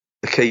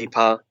 the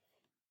keeper,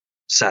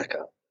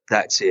 Saka.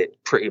 That's it,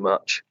 pretty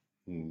much.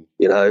 And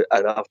I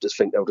just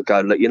think they'll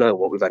go, look, you know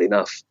what, we've had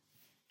enough.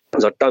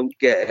 Because I don't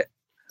get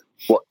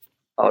what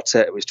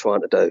Arteta is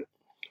trying to do,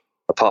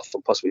 apart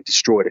from possibly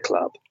destroy the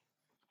club.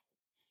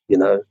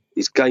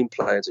 His game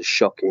plans are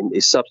shocking.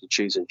 His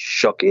substitutes are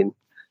shocking.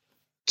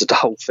 The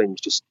whole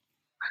thing's just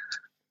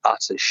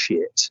utter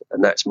shit.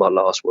 And that's my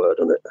last word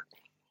on it.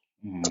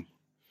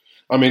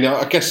 I mean,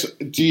 I guess,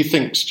 do you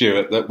think,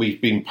 Stuart, that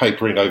we've been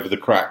papering over the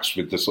cracks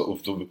with the sort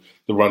of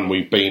the run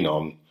we've been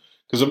on?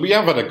 Because we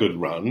have had a good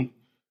run,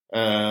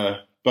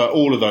 but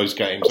all of those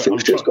games... I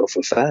think Stuart's gone for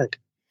a fag.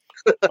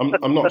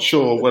 I'm not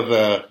sure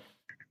whether...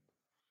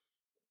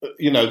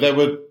 there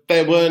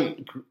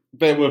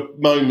were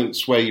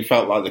moments where you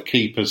felt like the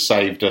keepers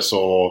saved us,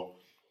 or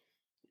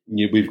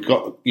we've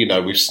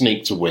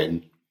sneaked a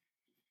win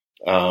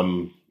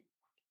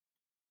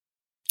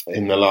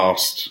in the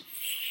last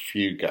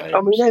few games.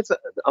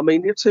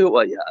 You tell you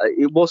what, yeah,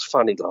 it was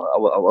funny. Like I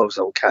was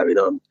on carrying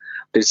on. I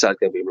didn't say it's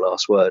going to be my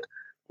last word.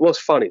 It was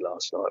funny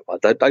last night.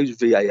 Like those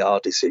VAR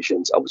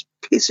decisions, I was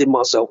pissing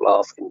myself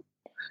laughing.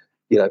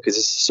 Because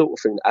it's the sort of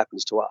thing that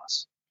happens to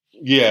us.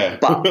 Yeah,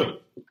 but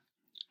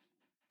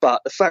the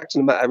fact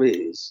of the matter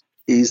is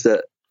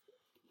that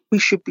we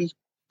should be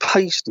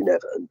pasting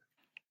Everton.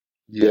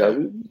 Yeah,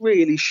 we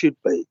really should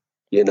be.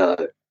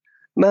 Man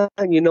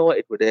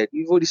United were there.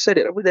 You've already said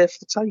it. We're there for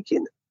the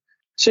taking.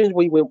 As soon as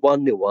we went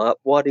 1-0 up,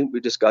 why didn't we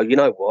just go, you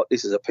know what,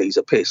 this is a piece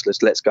of piss,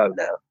 let's go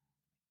now.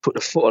 Put the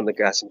foot on the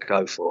gas and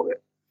go for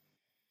it.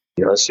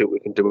 See what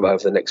we can do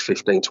over the next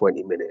 15,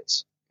 20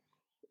 minutes.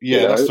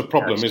 Yeah, that's the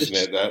problem, isn't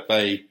it? That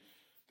they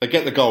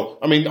get the goal.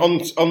 I mean, on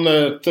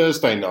the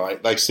Thursday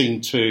night, they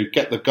seem to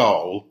get the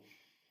goal,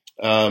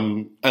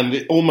 and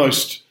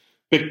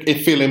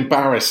it feel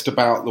embarrassed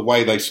about the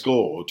way they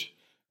scored.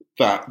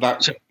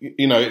 That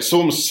it's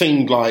almost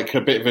seemed like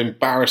a bit of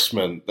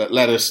embarrassment that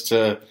led us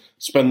to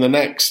spend the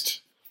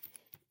next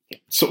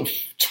sort of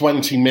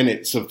 20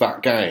 minutes of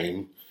that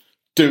game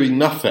doing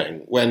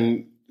nothing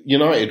when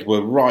United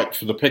were ripe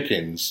for the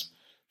pickings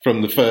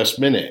from the first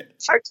minute.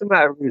 The fact of the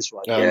matter is,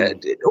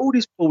 all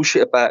this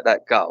bullshit about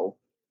that goal,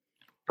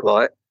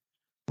 right?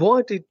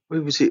 Why did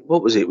what was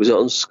it? Was it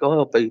on Sky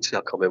or BT? I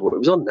can't remember what it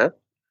was on now.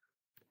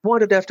 Why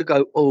did they have to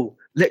go,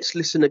 let's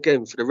listen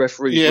again for the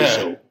referee's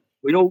whistle?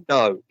 We all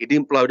know he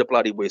didn't blow the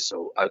bloody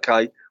whistle,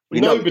 okay?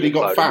 Nobody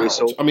got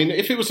fouled. I mean,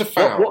 if it was a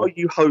foul... What are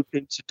you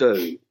hoping to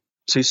do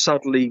to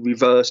suddenly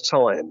reverse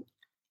time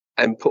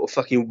and put a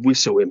fucking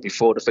whistle in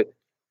before the thing?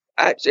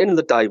 At the end of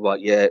the day,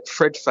 right,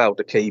 Fred fouled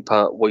the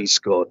keeper, we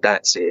scored,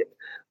 that's it.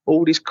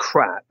 All this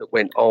crap that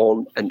went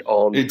on and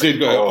on. It did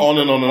go on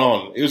and on and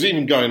on. It was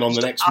even going on the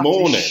next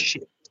morning.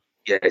 Shit.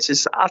 Yeah, it's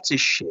just utter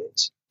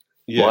shit.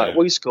 Yeah. Right,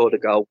 we scored a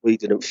goal, we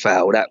didn't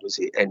foul, that was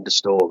it, end of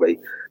story.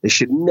 There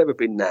should never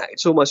been that.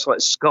 It's almost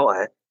like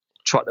Sky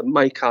tried to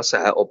make us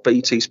out, or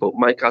BT Sport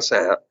make us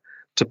out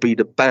to be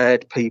the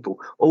bad people.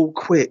 Oh,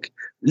 quick,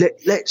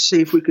 let's see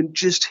if we can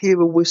just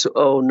hear a whistle.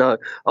 Oh, no.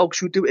 Oh,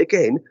 should we do it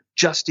again?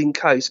 Just in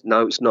case.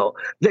 No, it's not.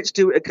 Let's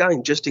do it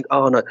again, just in...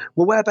 Oh, no.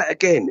 Well, how about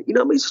again? You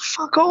know what I mean?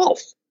 Fuck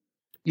off.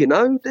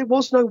 There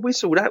was no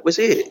whistle. That was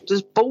it.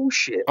 Just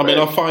bullshit. I mean,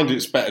 I find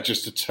it's better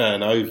just to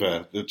turn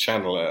over the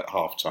channel at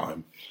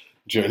half-time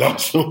during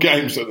Arsenal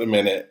games at the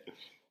minute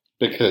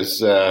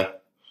because,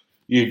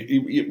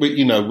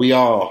 we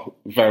are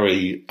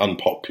very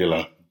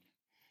unpopular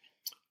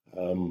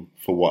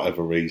for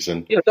whatever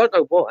reason. Yeah, I don't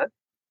know why.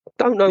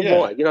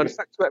 Why. The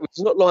fact of it,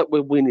 it's not like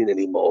we're winning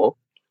anymore,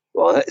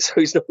 right? So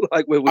it's not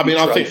like we're winning.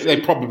 I think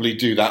they probably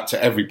do that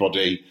to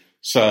everybody.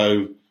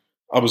 So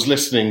I was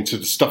listening to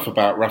the stuff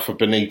about Rafa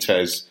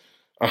Benitez.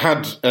 I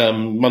had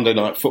Monday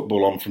Night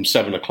Football on from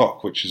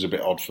 7:00, which is a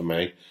bit odd for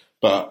me.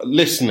 But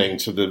listening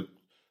to the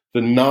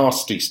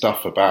nasty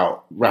stuff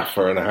about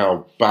Rafa and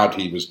how bad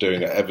he was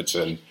doing at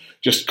Everton,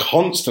 just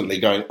constantly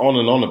going on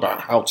and on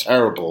about how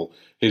terrible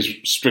his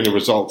string of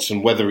results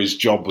and whether his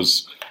job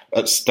was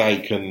at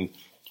stake, and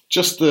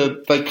just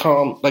they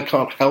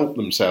can't help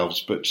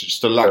themselves but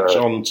just to latch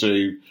on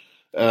to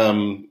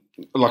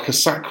like a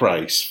sack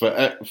race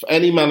for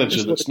any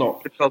manager that's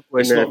not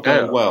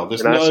going well.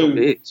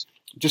 There's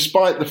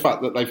despite the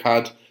fact that they've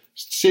had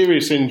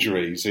serious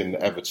injuries in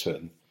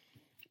Everton,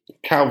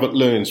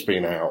 Calvert-Lewin's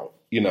been out.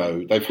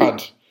 They've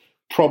had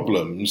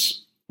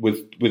problems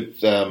with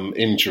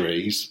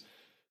injuries,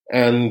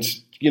 and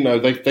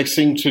they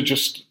seem to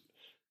just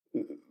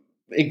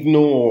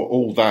ignore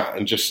all that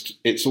and just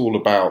it's all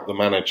about the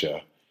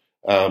manager.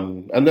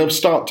 And they'll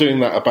start doing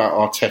that about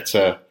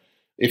Arteta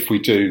if we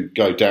do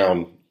go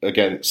down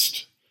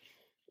against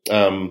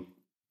Southampton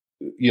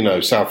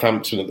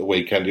at the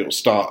weekend. It'll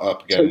start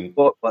up again.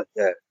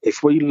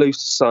 If we lose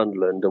to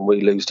Sunderland and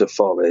we lose to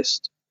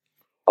Forest,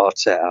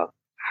 Arteta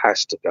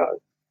has to go.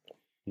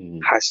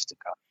 Has to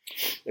go.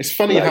 It's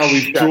funny how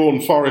we've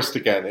drawn Forest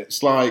again.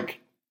 It's like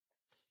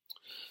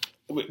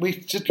we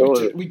do.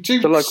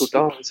 The local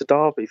derby. It's a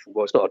derby.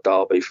 It's not a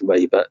derby for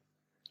me, but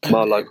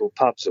my local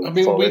pubs. I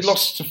mean, we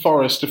lost to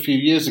Forest a few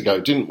years ago,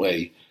 didn't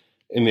we?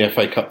 In the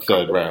FA Cup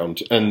third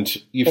round, and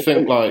you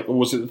think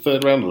was it the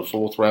third round or the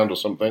fourth round or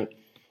something?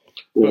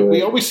 But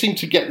we always seem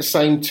to get the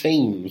same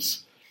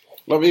teams.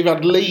 Like we've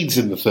had Leeds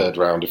in the third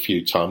round a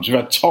few times. We've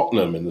had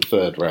Tottenham in the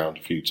third round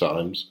a few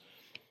times.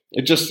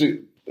 It just,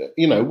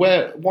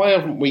 why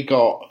haven't we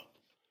got,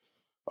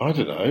 I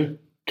don't know,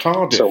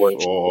 Cardiff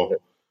or,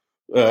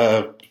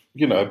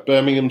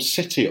 Birmingham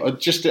City?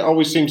 It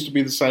always seems to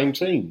be the same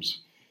teams.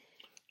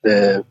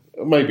 Yeah.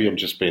 Maybe I'm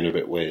just being a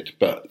bit weird,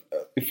 but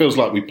it feels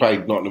like we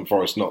played Nottingham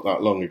Forest not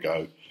that long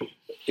ago.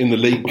 In the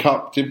League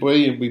Cup, did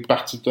we? And we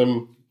battered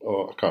them?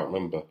 I can't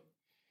remember.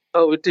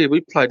 Oh, we did.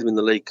 We played them in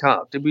the League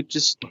Cup. Did we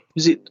just...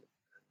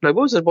 what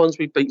was the ones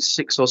we beat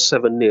 6 or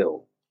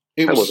 7-0?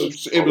 It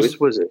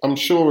was. I'm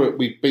sure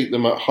we beat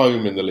them at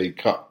home in the League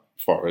Cup,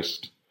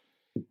 Forest.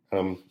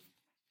 I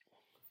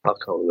can't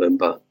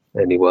remember.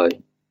 Anyway.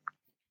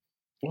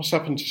 What's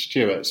happened to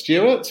Stuart?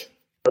 Stuart?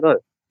 I don't know.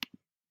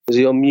 Is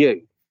he on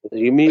mute? Are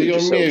you on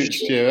mute,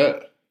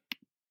 Stuart?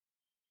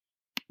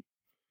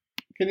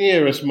 Can you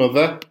hear us,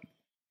 Mother?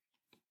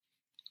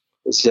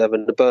 Is he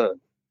having the burn?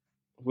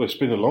 Well, it's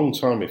been a long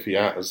time if he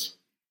has.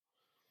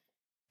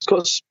 It's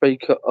got a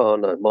speaker. Oh,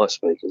 no, my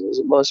speaker. Is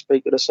it my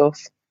speaker that's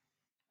off?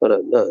 I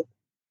don't know.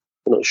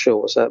 I'm not sure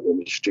what's happening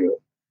with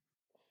Stuart.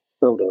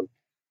 Hold on.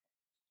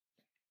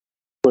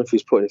 I wonder if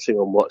he's putting anything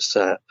on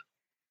WhatsApp.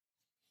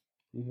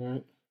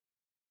 No.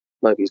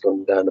 Maybe he's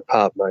gone down the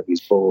pub. Maybe he's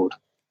bored.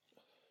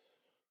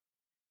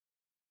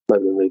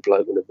 Maybe the new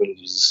bloke in the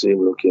village is a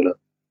serial killer.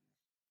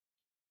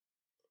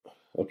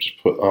 I've just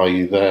put, are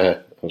you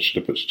there? I should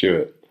have put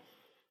Stuart.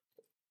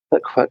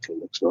 That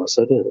crackling looks nice,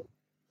 doesn't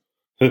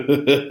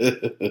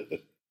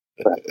it?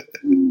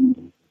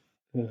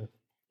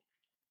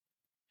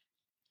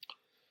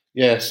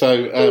 Yeah,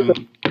 so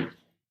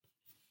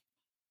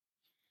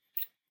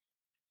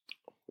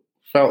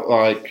felt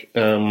like,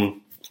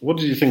 what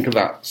did you think of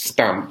that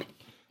stamp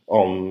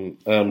on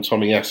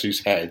Tommy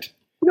Yasu's head?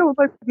 You know what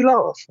made me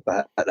laugh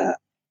about that?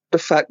 The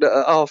fact that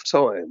at half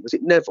time, was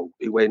it Neville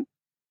who went,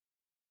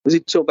 was he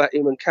talking about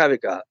him and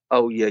Carragher?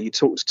 Oh, yeah, you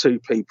talk to two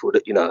people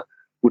that,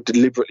 would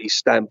deliberately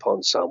stamp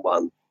on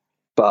someone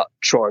but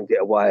try and get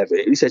away with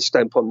it. He said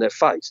stamp on their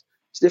face.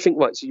 So they think,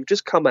 right, so you've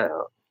just come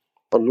out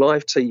on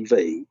live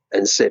TV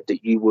and said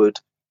that you would,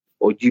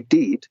 or you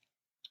did,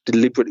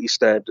 deliberately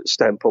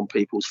stamp on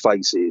people's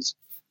faces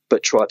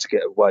but try to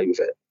get away with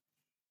it.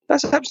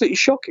 That's absolutely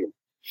shocking.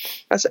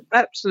 That's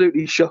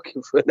absolutely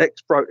shocking for an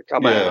ex-pro to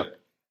come out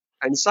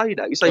and say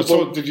that. You say,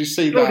 did you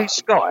see surely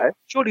that?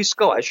 Surely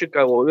Sky should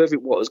go, or whoever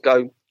it was,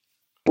 go,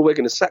 well, we're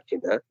going to sack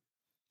you now.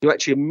 You're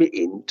actually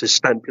admitting to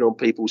stamping on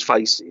people's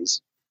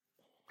faces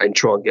and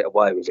try and get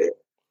away with it.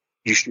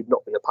 You should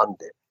not be a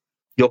pundit.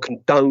 You're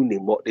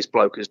condoning what this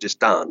bloke has just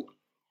done.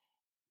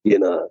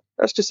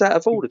 That's just out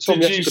of order.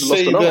 Did you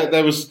see that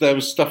there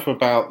was stuff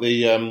about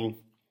the...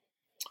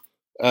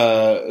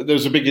 there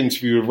was a big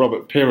interview with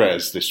Robert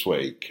Pires this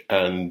week,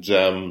 and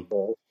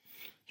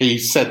he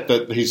said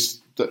that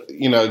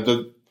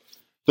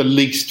the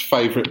least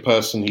favourite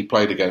person he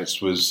played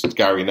against was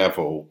Gary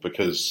Neville,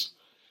 because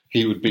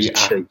he would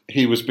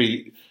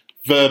be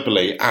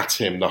verbally at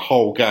him the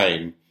whole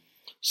game,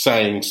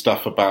 saying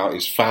stuff about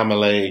his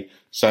family,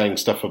 saying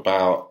stuff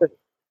about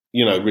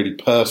really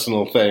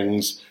personal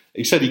things.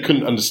 He said he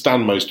couldn't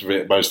understand most of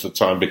it most of the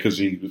time because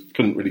he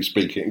couldn't really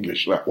speak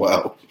English that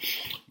well.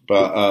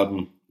 But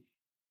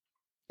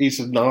he's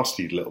a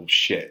nasty little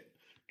shit,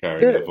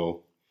 Gary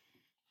Neville.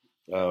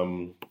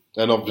 And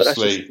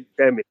obviously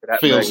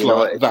feels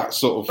like that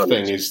sort of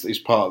thing is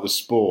part of the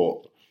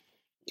sport.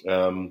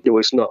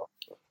 It's not.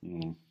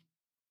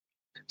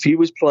 If you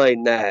was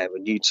playing now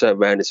and you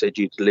turned around and said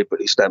you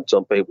deliberately stamped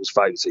on people's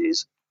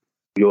faces,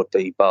 you'd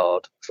be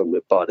barred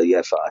by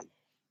the FA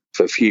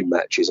for a few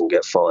matches and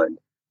get fined.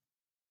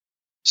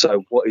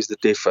 So what is the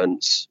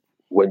difference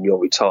when you're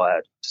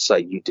retired to say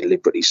you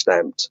deliberately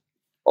stamped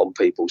on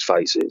people's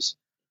faces?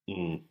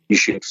 You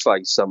should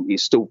face you're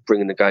still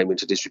bringing the game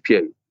into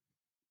disrepute.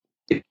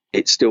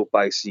 It's still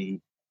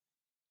basically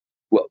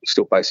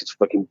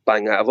fucking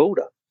bang out of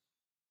order.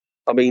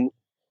 I mean,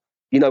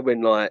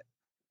 when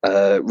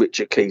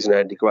Richard Keys and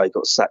Andy Gray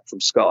got sacked from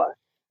Sky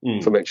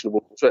for mentioning the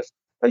Wolves ref,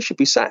 they should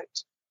be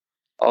sacked.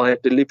 I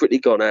have deliberately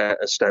gone out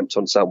and stamped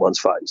on someone's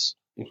face.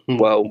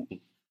 Well,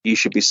 you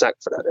should be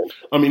sacked for that then.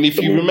 I mean,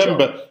 if you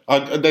remember,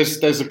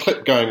 there's a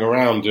clip going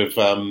around of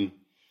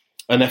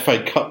an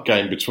FA Cup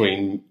game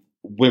between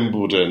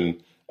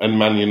Wimbledon and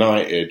Man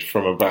United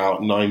from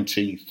about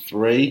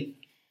 93,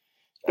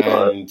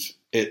 and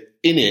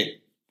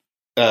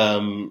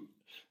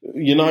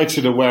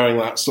United are wearing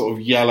that sort of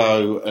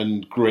yellow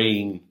and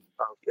green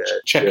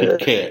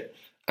checkered kit,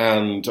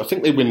 and I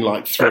think they win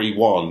like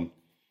 3-1.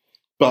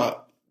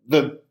 But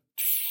the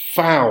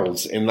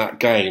fouls in that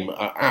game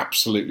are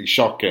absolutely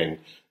shocking.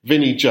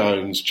 Vinnie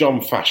Jones,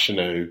 John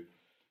Fashanu,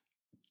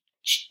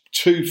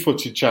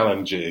 two-footed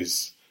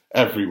challenges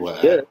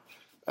everywhere.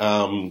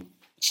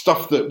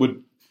 Stuff that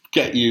would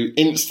get you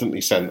instantly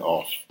sent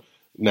off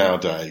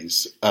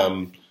nowadays,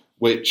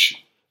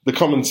 which the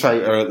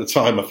commentator at the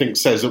time, I think,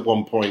 says at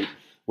one point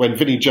when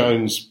Vinnie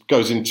Jones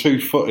goes in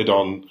two-footed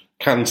on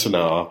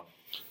Cantona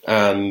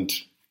and,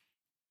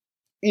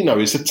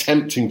 is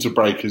attempting to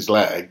break his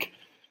leg,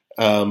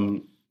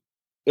 and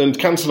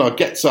Cantona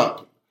gets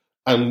up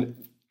and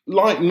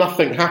like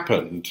nothing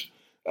happened,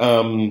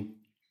 and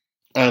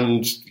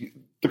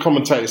the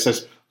commentator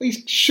says,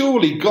 he's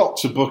surely got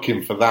to book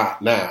him for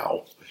that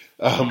now.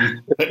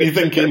 And you're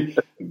thinking,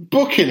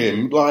 booking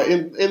him, like,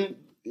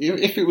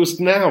 if it was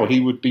now, he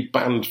would be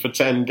banned for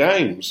 10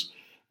 games.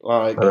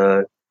 Like,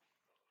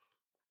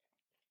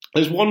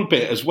 there's one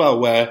bit as well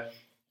where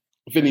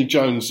Vinnie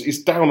Jones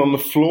is down on the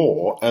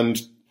floor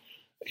and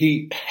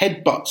he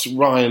headbutts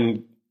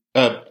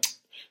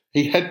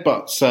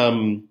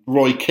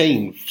Roy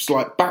Keane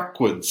like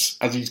backwards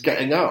as he's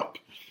getting up.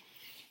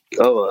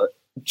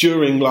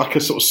 During like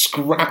a sort of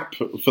scrap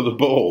for the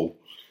ball.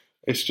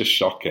 It's just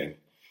shocking.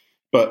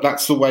 But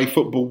that's the way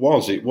football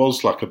was. It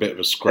was like a bit of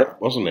a scrap,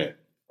 wasn't it?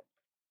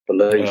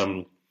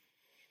 Believe.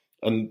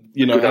 And,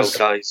 good old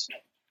days.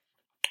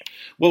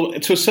 Well,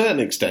 to a certain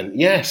extent,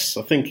 yes.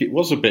 I think it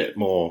was a bit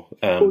more...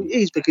 Well, it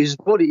is, because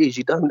what it is,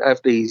 you don't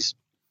have these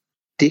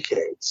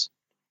dickheads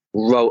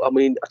roll... I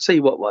mean, I'll tell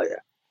you what, mate.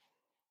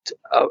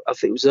 I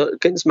think it was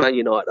against Man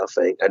United, I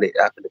think, and it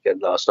happened again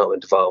last night when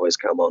Tavares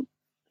came on.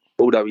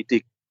 Although he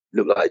did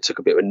look like he took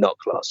a bit of a knock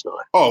last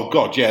night. Oh,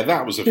 God, yeah,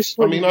 that was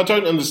I mean, I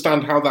don't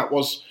understand how that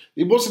was...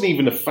 It wasn't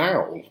even a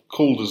foul,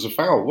 called as a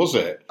foul, was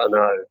it? I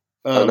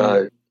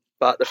know.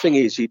 But the thing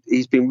is,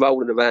 he's been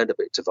rolling around a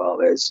bit,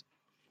 Tavares,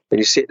 and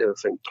you sit there and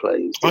think,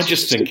 please. I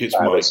just think it's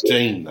Mike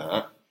Dean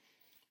that.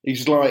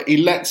 He's like, he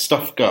lets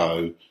stuff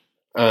go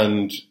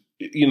and,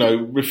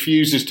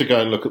 refuses to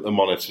go and look at the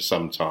monitor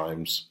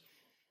sometimes,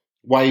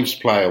 waves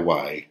play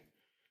away,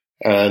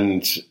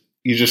 and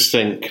you just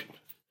think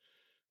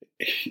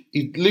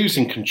he's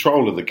losing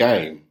control of the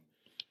game.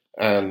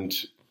 And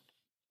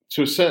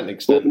to a certain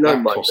extent, we know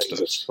that Mike cost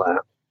Dean's us. a twat.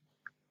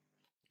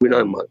 We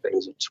know Mike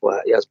Dean's a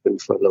twat. He has been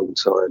for a long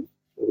time.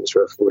 He was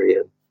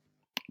refereeing.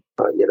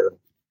 But,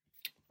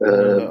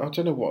 I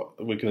don't know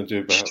what we're going to do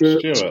about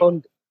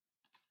Stuart.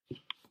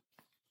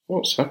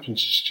 What's happened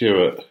to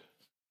Stuart?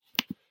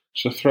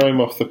 Should I throw him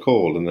off the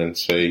call and then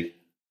see?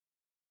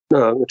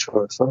 No, I'm going to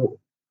try a phone.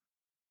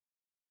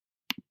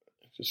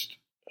 Just.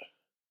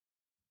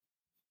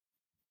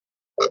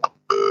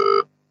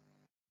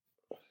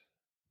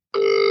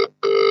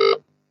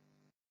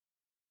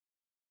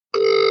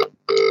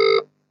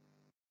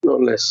 Not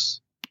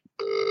unless.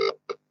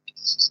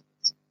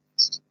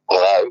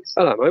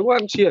 Hello, mate. What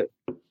happened to you?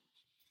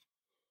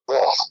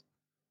 What?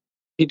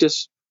 You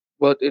just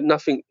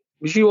nothing.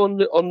 Was you on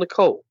the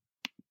call?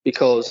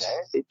 Because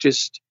it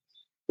just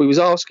we was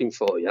asking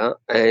for you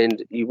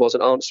and you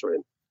wasn't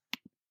answering.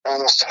 I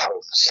must have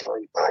fallen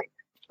asleep, mate.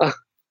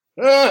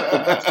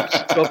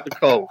 Off the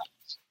call.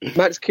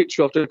 Max kicked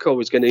you off the call.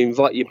 Was going to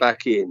invite you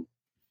back in.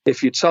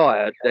 If you're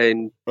tired,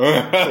 then we'll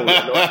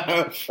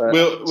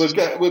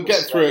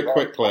get through it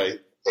quickly.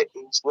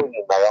 He's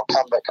ringing me. I'll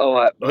come back. All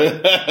right.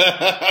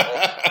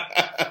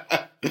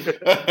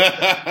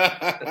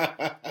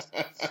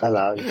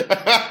 Hello.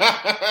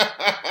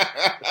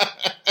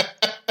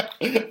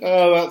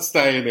 Oh, that's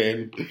staying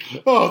in.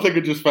 Oh, I think I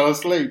just fell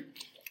asleep.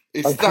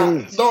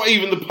 It's not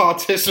even the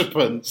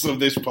participants of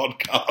this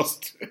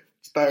podcast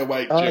stay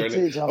awake during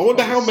it. I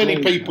wonder how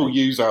many people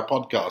use our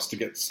podcast to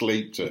get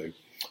sleep to.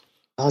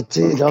 I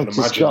did.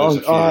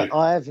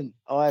 I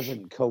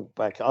haven't called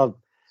back.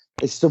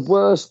 It's the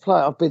worst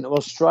place. I've been to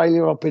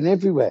Australia. I've been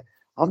everywhere.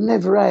 I've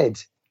never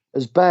had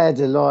as bad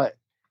a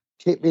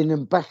keeping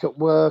and back at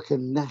work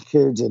and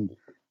knackered and.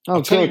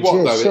 I'll tell you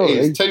what, though, it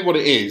is. Tell you what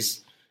it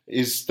is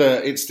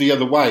that it's the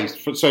other way.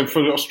 So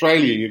for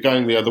Australia, you're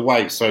going the other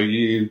way. So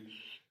you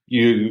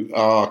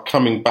are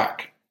coming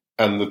back,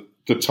 and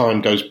the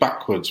time goes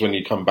backwards when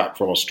you come back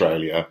from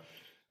Australia.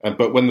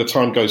 But when the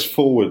time goes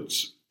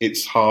forwards,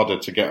 it's harder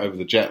to get over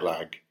the jet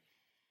lag.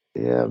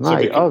 Yeah,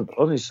 mate.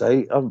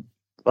 Honestly, I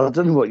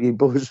don't know what you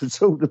boys were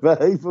talking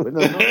about even.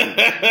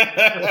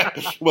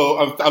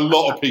 Well, a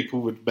lot of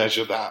people would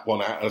measure that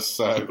one at us.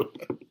 So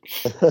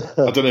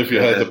I don't know if you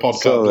heard the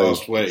podcast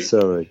last week.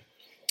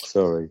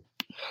 Sorry.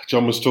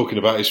 John was talking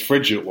about his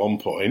fridge at one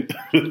point.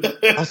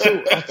 I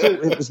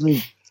thought it was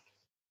me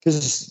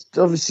because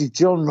obviously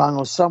John rang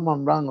or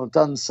someone rang or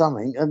done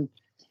something, and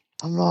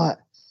I'm like,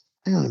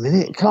 hang on a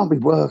minute, it can't be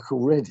work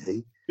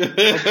already.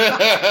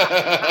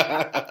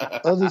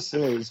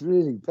 Honestly, it's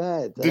really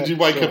bad. Did you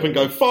wake up and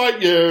go,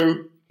 fight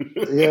you?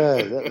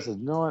 Yeah, that was a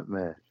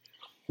nightmare.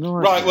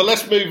 Right, well,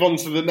 let's move on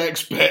to the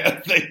next bit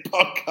of the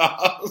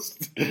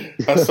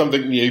podcast. That's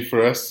something new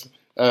for us.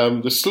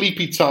 The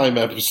sleepy time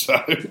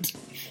episode.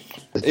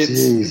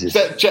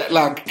 Jet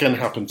lag can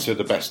happen to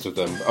the best of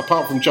them,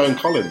 apart from Joan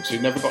Collins, who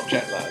never got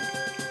jet lag.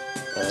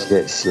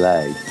 Jet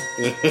slag.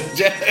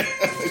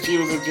 She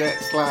was a jet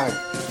slag.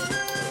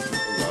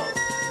 Well,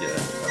 yeah,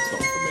 that's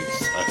not for me to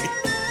say.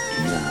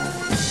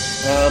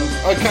 No.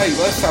 Okay,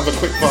 let's have a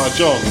quick fire,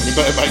 John. You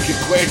better make it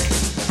quick.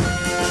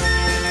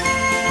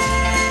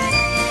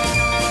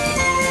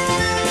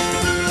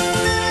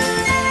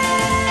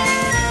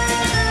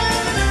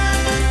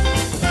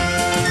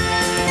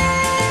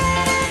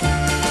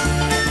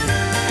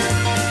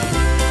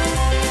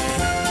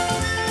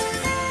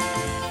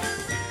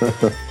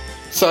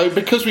 So,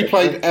 because we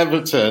played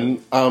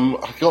Everton,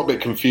 I got a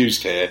bit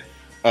confused here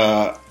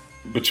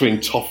between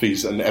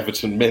toffees and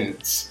Everton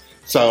mints.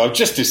 So, I've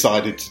just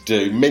decided to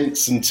do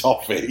mints and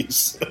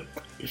toffees.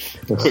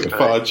 Quick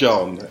fire,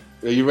 John.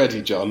 Are you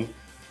ready, John?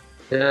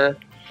 Yeah.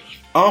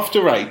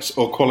 After Eight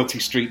or Quality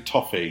Street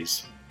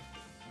toffees?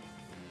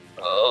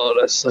 Oh,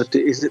 that's so.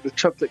 Is it the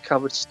chocolate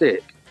covered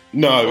stick?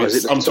 No,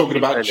 I'm talking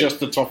about penny? Just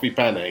the toffee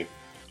penny.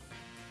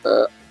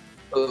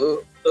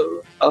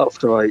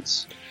 After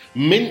Eights.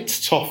 Mint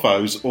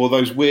toffos or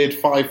those weird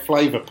 5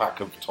 flavour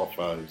pack of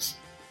toffos?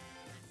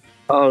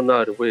 Oh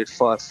no, the weird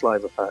 5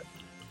 flavour pack.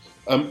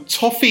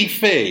 Toffee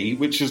Fee,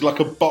 which is like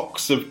a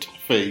box of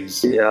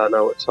toffees. Yeah, I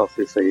know what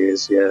Toffee Fee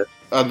is, yeah.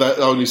 And that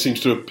only seems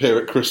to appear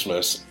at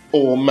Christmas.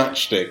 Or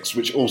Matchsticks,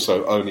 which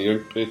also only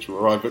appear to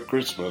arrive at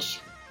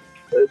Christmas.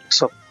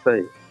 Toffee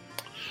Fee.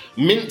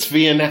 Mint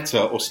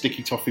Viennetta or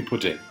sticky toffee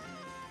pudding?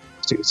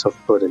 Sticky toffee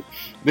pudding.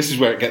 This is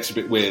where it gets a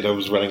bit weird. I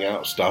was running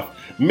out of stuff.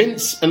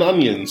 Mince and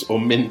onions or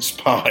mince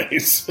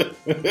pies?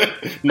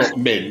 Not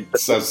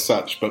mince as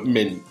such, but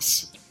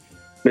mince.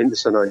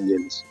 Mince and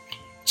onions.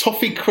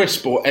 Toffee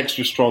crisp or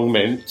extra strong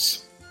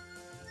mince?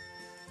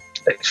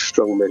 Extra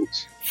strong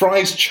mince.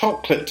 Fry's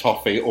chocolate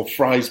toffee or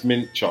Fry's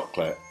mint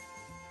chocolate?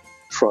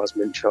 Fry's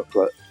mint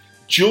chocolate.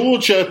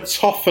 Georgia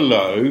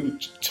Toffolo,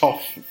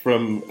 Toff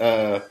from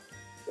The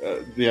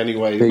Only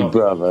Way. Big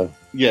Brother.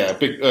 Yeah,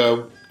 big.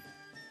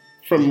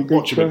 From Big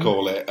what you would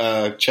call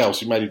it,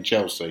 Chelsea, made in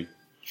Chelsea,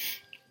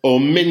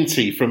 or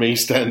Minty from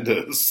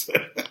EastEnders.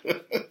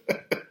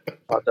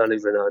 I don't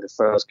even know who the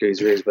first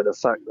geezer is, but the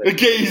fact that The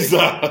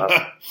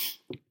geezer.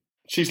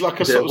 She's like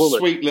a Is it sort a of woman?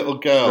 sweet little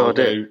girl No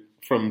idea.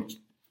 from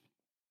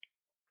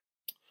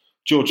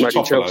Georgia Made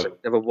in Chelsea, Toffolo.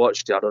 never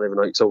watched it. I don't even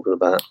know what you're talking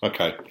about.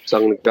 Okay. So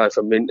I'm going to go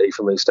for Minty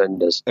from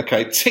EastEnders.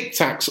 Okay, Tic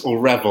Tacs or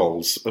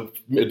Revels,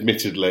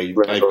 admittedly, they've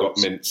got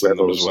Revels. mints in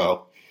them as Revels.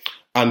 well.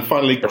 And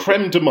finally,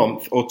 Creme de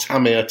Menthe or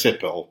Tamir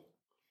Tipple.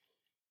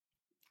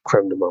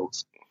 Creme de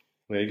menthe.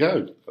 There you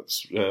go.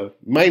 That's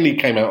mainly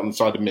came out on the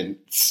side of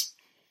mints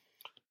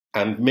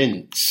and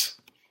mints.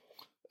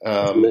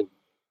 Mint.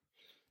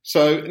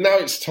 So now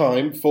it's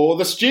time for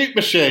the Stute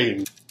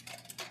Machine.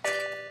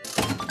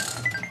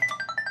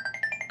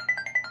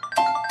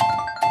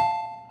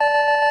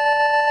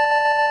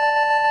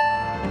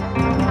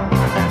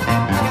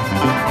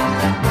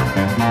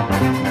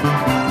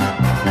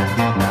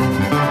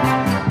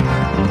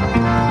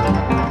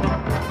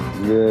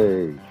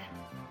 Yay.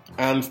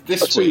 And I'll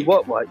this tell you week,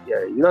 what, mate,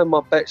 yeah, you know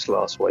my bets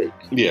last week,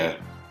 yeah,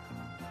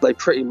 they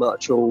pretty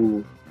much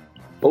all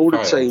the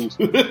failed. teams,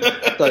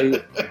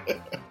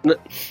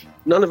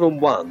 none of them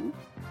won,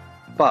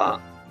 but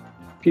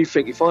if you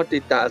think, if I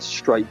did that as a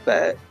straight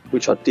bet,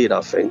 which I did,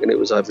 I think, and it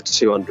was over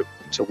 200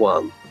 to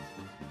 1,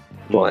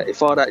 right,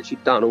 if I'd actually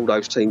done all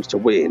those teams to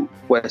win,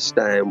 West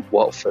Ham,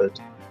 Watford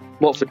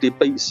did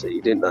beat City,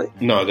 didn't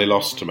they? No, they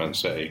lost to Man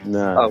City.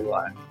 No. Oh,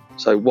 right.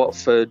 So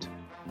Watford,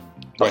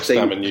 West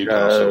Ham and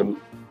Newcastle.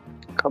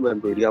 Can't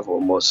remember who the other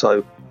one was.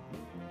 So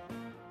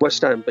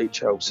West Ham beat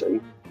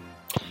Chelsea.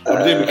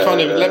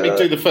 Let me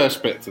do the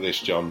first bit to this,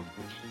 John,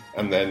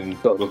 and then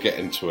we'll get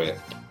into it.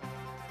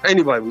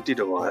 Anyway, we did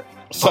all right.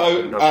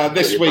 So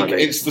this week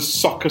money. it's the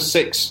Soccer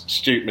 6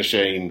 Stute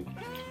Machine.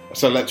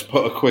 So let's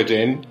put a quid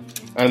in,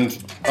 and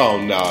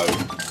oh no,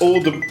 all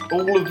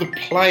of the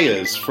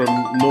players from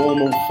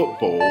normal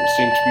football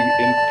seem to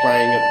be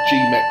playing at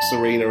GMEX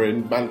Arena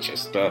in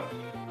Manchester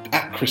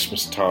at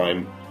Christmas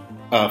time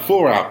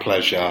for our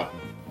pleasure,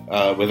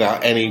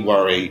 without any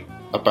worry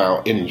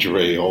about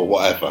injury or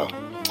whatever.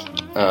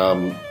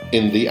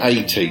 In the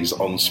 80s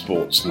on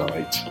Sports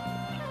Night,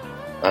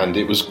 and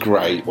it was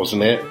great,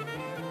 wasn't it?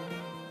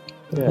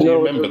 Yeah. Do you No,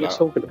 remember what that? you're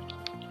talking about. Do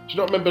you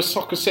not remember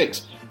Soccer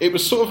 6? It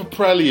was sort of a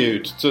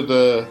prelude to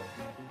the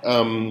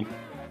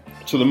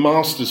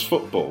Masters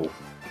football.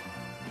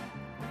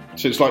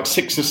 So it's like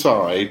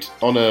 6-a-side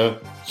on a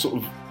sort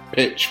of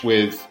pitch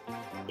with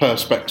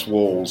perspex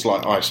walls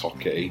like ice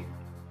hockey.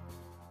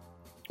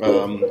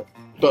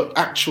 But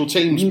actual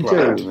teams You do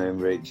played.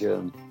 remember it,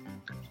 John.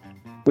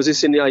 Was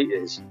this in the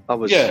 80s? I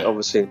was Yeah.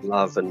 obviously in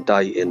love and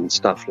dating and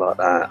stuff like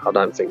that. I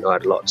don't think I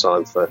had a lot of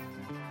time for.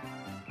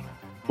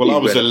 Well, I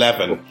was Even-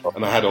 11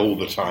 and I had all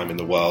the time in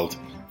the world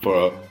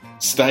for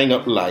staying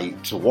up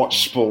late to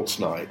watch Sports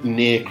Night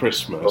near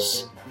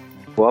Christmas.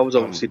 Well, I was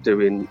obviously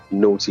doing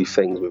naughty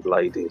things with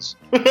ladies.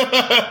 Do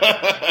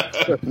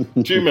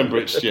you remember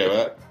it,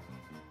 Stuart?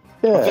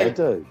 Yeah, I think-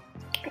 do.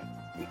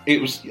 It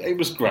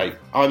was great.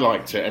 I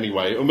liked it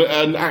anyway. And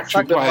The actual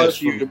fact that players both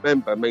of you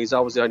remember means I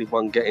was the only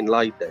one getting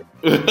laid then.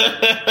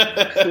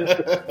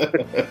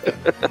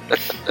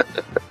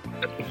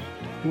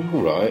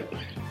 All right.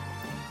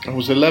 I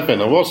was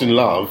 11. I was in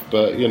love,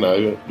 but you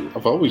know,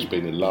 I've always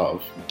been in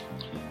love.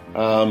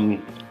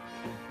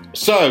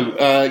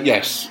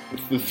 Yes,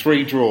 the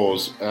 3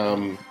 draws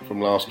from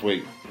last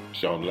week,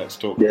 John. Let's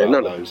talk Yeah, about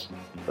none of those.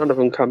 None of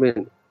them come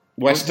in.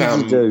 West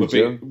What did Ham, you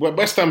do,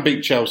 West Ham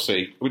beat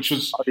Chelsea, which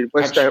was I did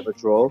West Ham a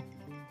draw.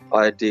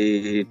 I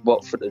did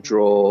Watford a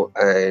draw,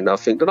 and I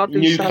think did I do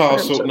Newcastle.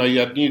 Southampton? No, you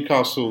had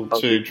Newcastle Oh,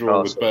 to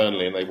draw with Newcastle.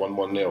 Burnley, and they won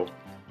 1-0.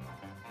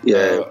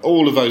 Yeah,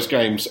 All of those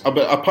games, but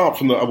apart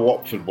from the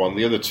Watford one,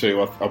 the other two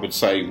I would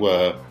say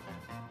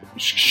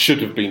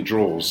should have been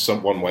draws,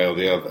 one way or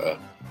the other.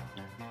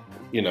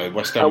 You know,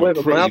 West Ham were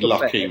however, my pretty other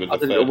lucky bet with I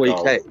the did at third the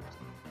goal. weekend.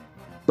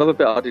 Another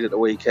bet I did at the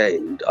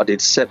weekend. I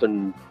did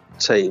 7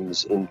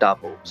 teams in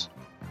doubles,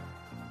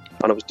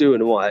 and I was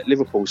doing all right.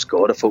 Liverpool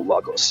scored. I thought, well,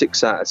 I got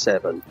 6 out of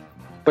 7.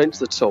 Went to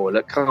the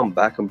toilet, come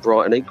back, and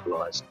Brighton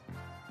equalised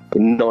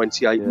in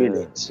 98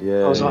 minutes.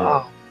 Yeah, I was like,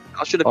 yeah. oh,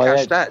 I should have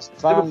cashed that.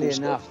 Funnily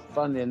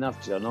Liverpool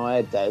enough, John, I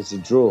had that as a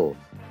draw.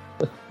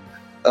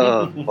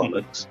 scored.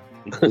 Bollocks.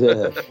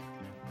 Yeah.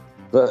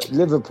 But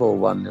Liverpool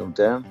 1-0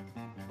 down.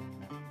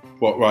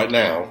 What, right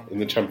now in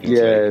the Champions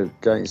Yeah, League?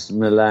 against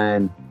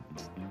Milan,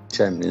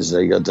 Champions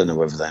League. I don't know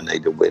whether they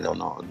need a win or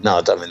not. No,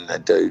 I don't think they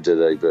do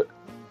they? But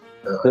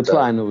they're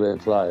playing all their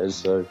players,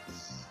 so.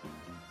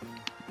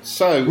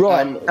 So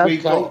Right,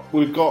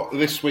 we've got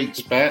this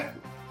week's bet.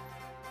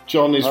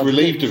 John is I've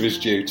relieved lit- of his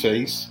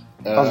duties.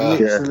 I've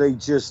literally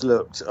just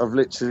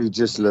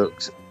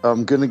looked.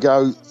 I'm going to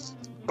go.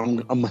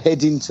 I'm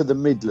heading to the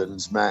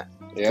Midlands, Matt,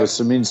 for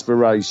some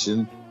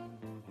inspiration.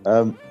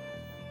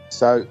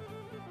 So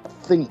I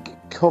think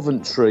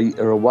Coventry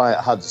are away at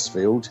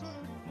Huddersfield,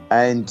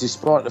 and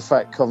despite the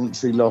fact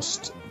Coventry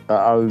lost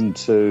are owned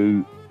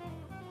to.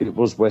 It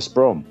was West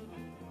Brom.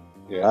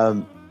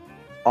 Yeah.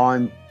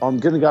 I'm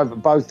going to go for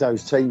both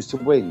those teams to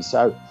win.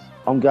 So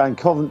I'm going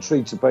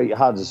Coventry to beat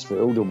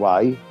Huddersfield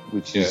away,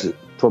 which is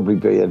probably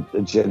be a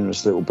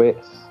generous little bit.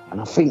 And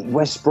I think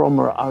West Brom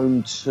are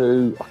owned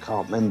to, I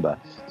can't remember,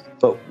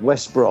 but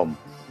West Brom.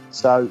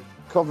 So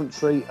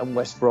Coventry and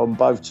West Brom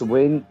both to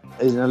win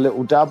in a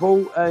little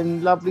double,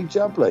 and lovely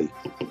jubbly.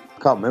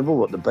 Can't remember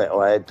what the bet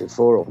I had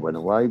before I went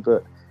away,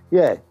 but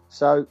yeah.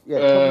 So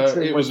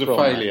Coventry and it West was a Brom,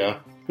 failure.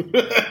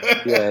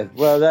 Yeah,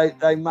 well,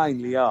 they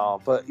mainly are.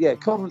 But yeah,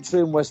 Coventry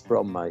and West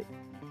Brom, mate.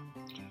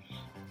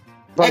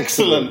 Both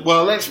Excellent.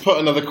 Well, let's put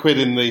another quid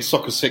in the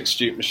Soccer 6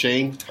 Duke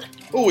machine.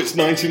 Oh, it's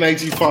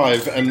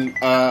 1985, and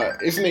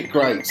isn't it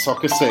great?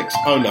 Soccer 6.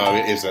 Oh, no,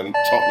 it isn't.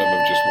 Tottenham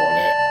have just won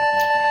it.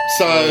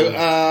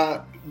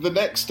 So, the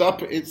next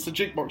up, it's the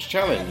Jukebox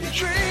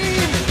Challenge. You're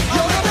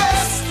the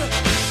best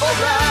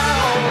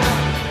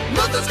around.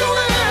 Nothing's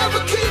gonna ever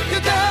keep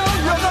you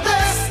down. You're the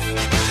best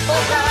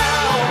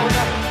around.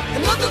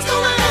 And nothing's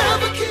gonna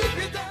ever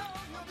keep you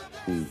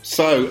down.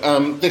 So,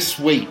 this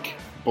week,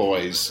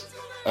 boys,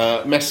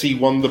 Messi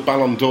won the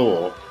Ballon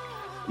d'Or,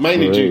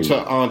 mainly due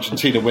to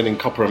Argentina winning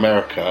Copa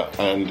America,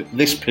 and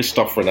this pissed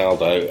off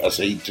Ronaldo as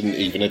he didn't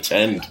even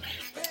attend.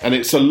 And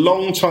it's a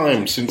long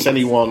time since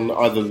anyone,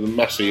 either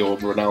Messi or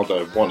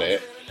Ronaldo, won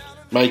it,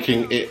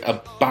 making it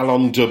a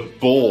Ballon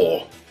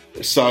d'Or.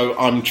 So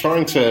I'm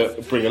trying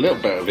to bring a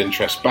little bit of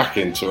interest back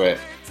into it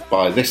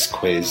by this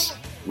quiz,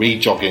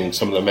 rejogging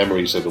some of the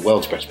memories of the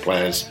world's best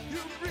players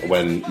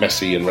when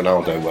Messi and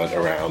Ronaldo weren't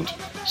around.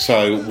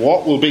 So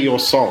what will be your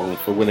song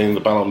for winning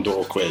the Ballon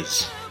d'Or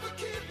quiz?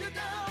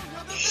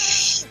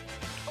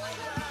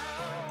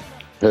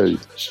 Who?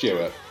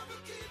 Stuart.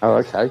 Oh,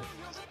 okay.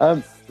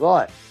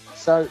 Right.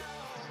 So,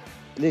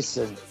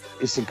 listen,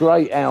 it's a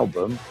great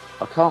album.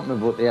 I can't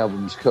remember what the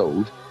album's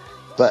called,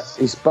 but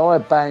it's by a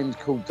band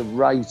called the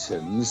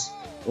Raytons.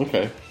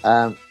 Okay.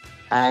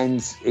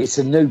 And it's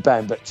a new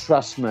band, but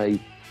trust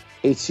me,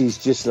 it is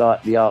just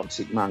like the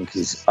Arctic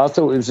Monkeys. I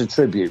thought it was a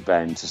tribute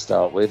band to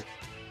start with,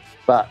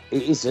 but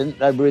it isn't.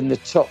 They were in the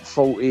top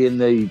 40 in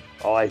the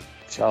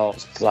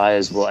iCharts,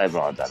 players, whatever,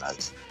 I don't know.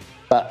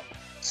 But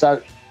so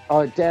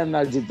I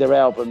downloaded their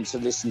album to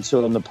listen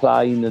to on the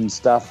plane and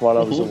stuff while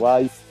I was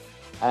away.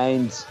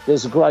 And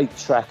there's a great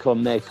track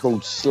on there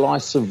called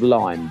Slice of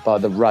Lime by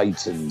the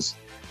Raytons.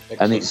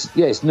 And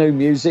it's new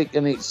music,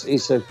 and it's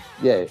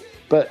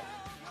but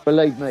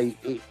believe me,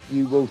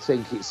 you will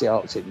think it's the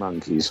Arctic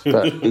Monkeys,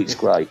 but it's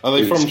great. Are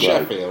they It's from great.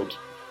 Sheffield?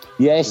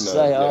 Yes, No,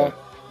 they are.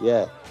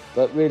 Yeah,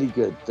 but really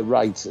good. The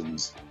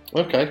Raytons.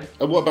 Okay.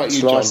 And what about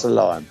you, Slice John?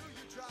 of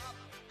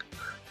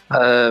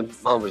Lime.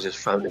 Mine was just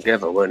thrown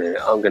together, wasn't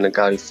it? I'm going to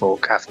go for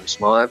Catherine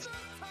Smythe,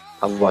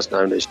 otherwise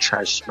known as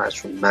Chaz Smash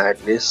from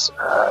Madness.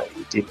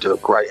 He did do a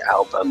great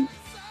album,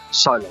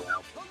 solo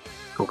album,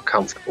 called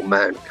Comfortable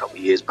Man a couple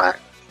of years back.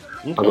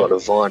 Okay. I got a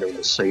vinyl and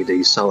a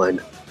CD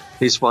signed.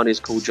 This one is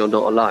called You're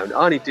Not Alone.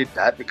 I only did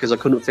that because I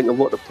couldn't think of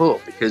what to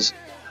put, because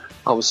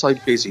I was so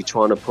busy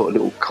trying to put a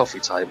little coffee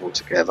table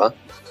together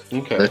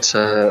Okay.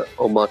 that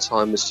all my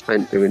time was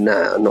spent doing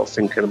that and not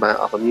thinking about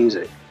other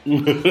music.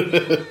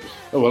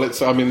 Oh, well,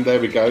 there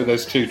we go.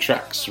 There's 2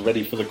 tracks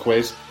ready for the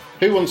quiz.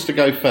 Who wants to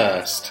go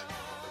first?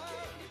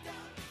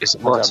 It's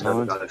my don't turn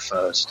mind. to go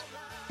first.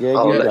 Yeah,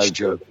 I'll you let go, Stuart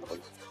John. go on.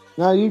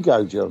 No, you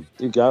go, John.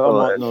 You go. I All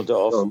might right. nod it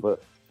off, Go on.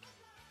 but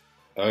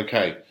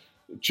Okay.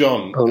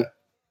 John,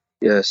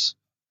 Yes.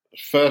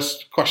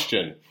 first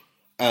question.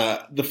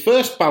 The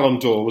first Ballon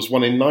d'Or was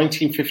won in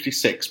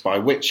 1956 by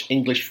which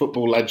English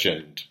football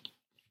legend?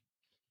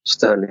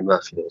 Stanley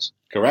Matthews.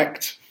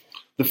 Correct.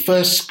 The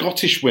first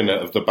Scottish winner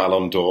of the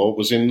Ballon d'Or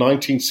was in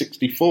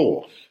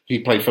 1964. He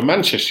played for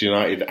Manchester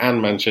United and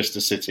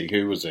Manchester City.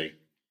 Who was he?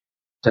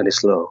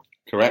 Dennis Law.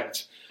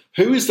 Correct.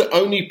 Who is the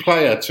only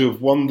player to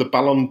have won the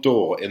Ballon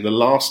d'Or in the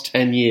last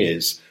 10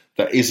 years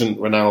that isn't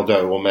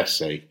Ronaldo or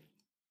Messi?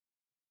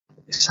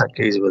 It's that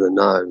geezer with a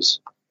nose.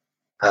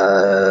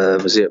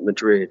 Was it at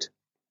Madrid?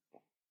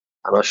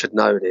 And I should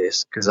know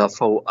this because I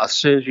thought, as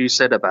soon as you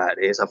said about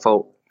this, I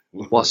thought,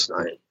 what's his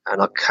name?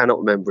 And I cannot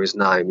remember his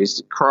name.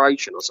 He's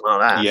Croatian or something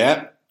like that.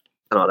 Yeah.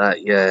 Something like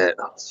that, yeah.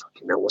 Oh,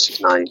 fucking hell, what's his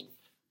name?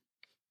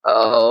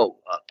 Oh,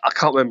 I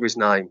can't remember his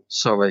name.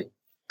 Sorry.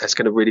 That's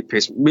going to really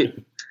piss me.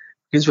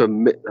 Begins with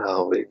it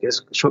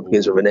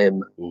begins with an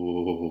M.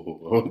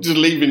 Ooh, I'm just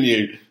leaving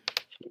you.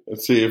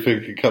 Let's see if we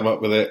can come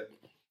up with it.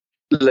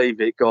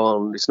 Leave it, go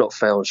on. It's not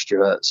found,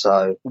 Stuart,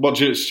 so...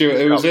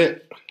 Stuart, who is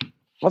it?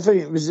 I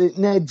think it was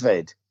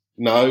Nedved.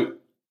 No.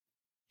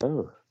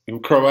 Oh,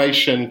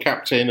 Croatian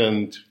captain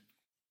and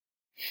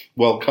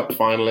World Cup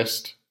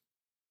finalist.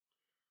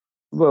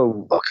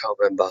 well, I can't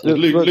remember.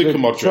 Luka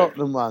Modric.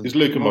 Tottenham one. It's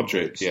Luka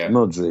Modric, yeah.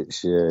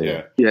 Modric, yeah.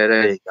 Yeah. Yeah,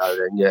 there you go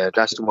then. Yeah,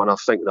 that's the one I'm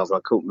thinking of. I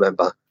couldn't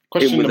remember.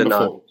 Question In with number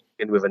an 4.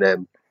 In with an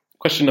M.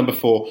 Question number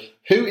 4.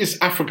 Who is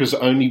Africa's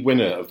only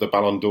winner of the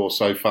Ballon d'Or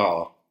so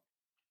far?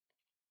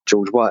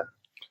 George White.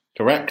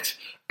 Correct.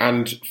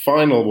 And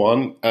final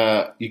one,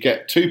 you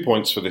get 2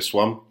 points for this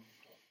one.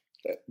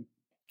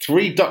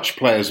 3 Dutch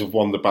players have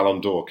won the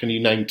Ballon d'Or. Can you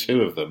name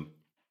 2 of them?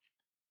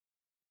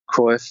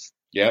 Cruyff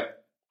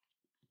Yep.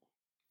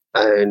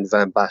 and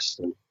Van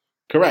Basten.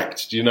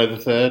 Correct. Do you know the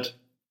third?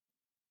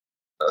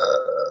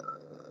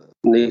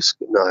 No,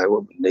 it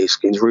wasn't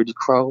Neeskins. Rudy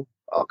Kroll?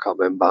 I can't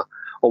remember.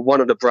 Or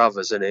one of the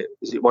brothers, isn't it?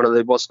 Is it one of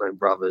the what's-name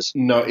brothers?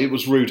 No, it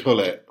was Ruud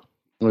Gullit.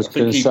 I was I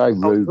think going to he- say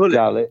Rude Gullit.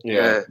 Gullit.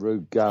 Yeah.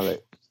 Rude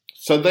Gullit.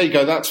 So there you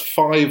go. That's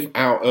 5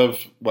 out of,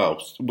 well,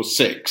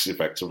 6,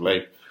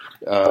 effectively.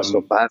 That's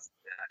not bad,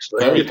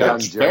 actually. Very Well done,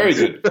 good. John. Very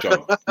good,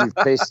 John.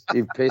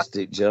 You've pissed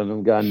it, John.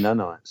 I'm going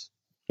nanites.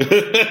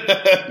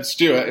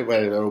 Stuart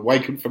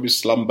awakened from his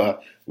slumber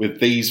with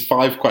these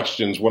 5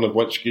 questions, one of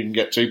which you can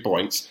get 2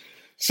 points.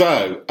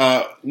 So,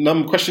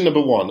 question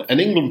number 1. An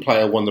England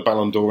player won the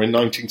Ballon d'Or in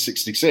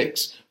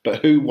 1966,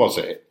 but who was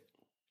it?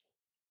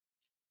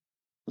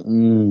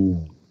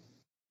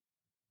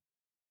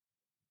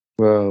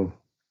 Well,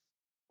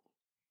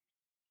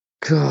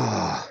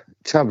 God,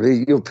 trouble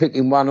is you're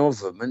picking one of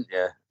them, aren't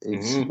you?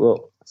 It's Mhm.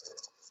 well,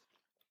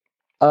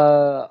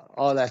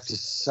 I'll have to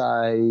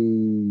say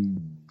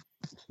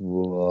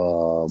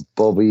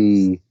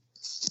Bobby.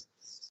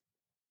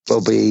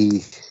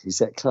 Is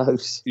that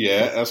close?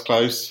 Yeah, that's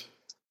close.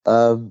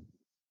 Oh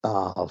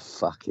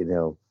fucking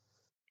hell,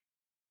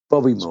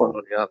 Bobby It's one Moore.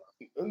 or the other.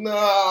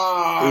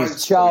 No,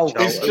 It's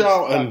Charlton. It's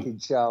Charlton. Fucking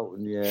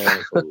Charlton. Yeah.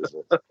 I thought it was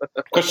it.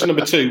 Question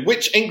number 2.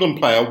 Which England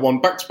player won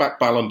back-to-back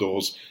Ballon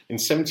d'Ors in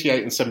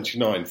 78 and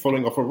 79,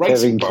 falling off a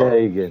racing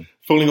Kevin bike?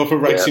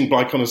 Keegan.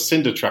 Bike on a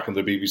cinder track on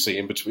the BBC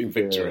in between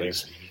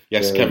victories.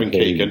 Yes, Kevin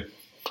Kevin Keegan.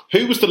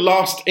 Who was the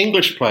last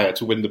English player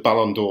to win the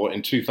Ballon d'Or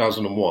in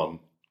 2001?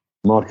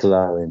 Michael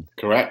Owen.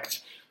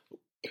 Correct.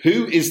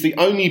 Who is the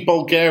only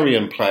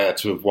Bulgarian player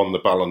to have won the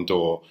Ballon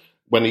d'Or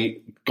when he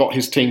got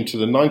his team to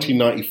the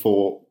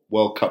 1994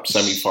 World Cup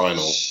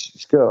semi-final?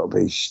 It's got to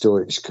be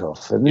Stoichkov,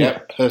 isn't it?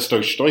 Yep, Hrsto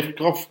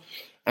Stoichkov.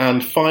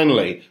 And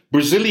finally,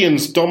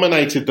 Brazilians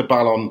dominated the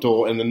Ballon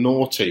d'Or in the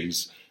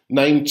noughties.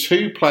 Name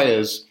 2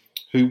 players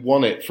who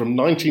won it from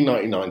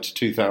 1999 to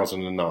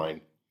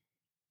 2009.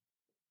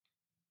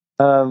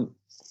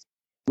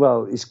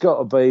 Well, it's got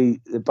to be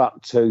the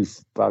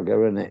bucktooth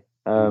bugger, isn't it?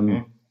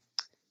 Mhm.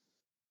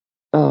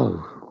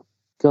 Oh,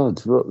 God,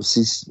 what was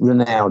his?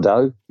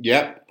 Ronaldo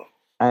Yep,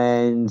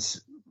 and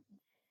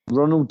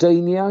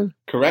Ronaldinho.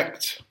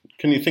 correct.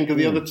 Can you think of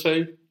the other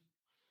 2?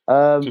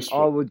 Just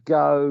I would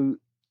go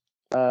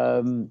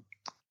a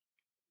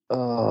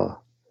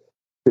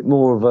bit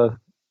more of a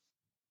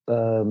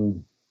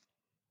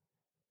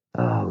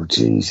oh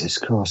Jesus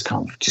Christ,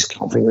 can't think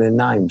of their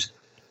names.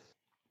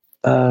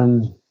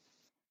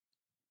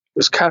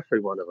 Was Caffrey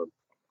one of them?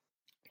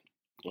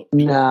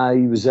 No,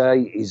 he was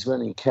 80s,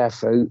 wasn't he,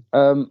 Cafu?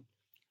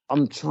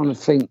 I'm trying to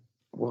think.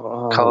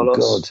 Oh,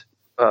 Carlos?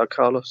 God.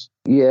 Carlos?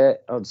 Yeah,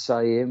 I'd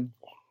say him.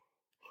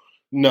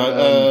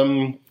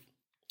 No,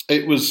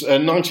 it was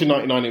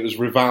 1999. It was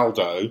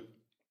Rivaldo.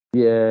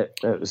 Yeah,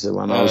 that was the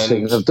one I was And-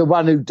 thinking of. The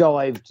one who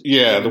dived.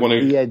 Yeah, the one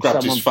He who had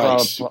grabbed his someone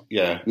face. throw a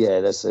Yeah,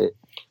 Yeah, that's it.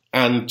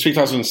 and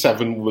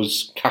 2007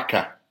 was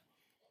Kaká.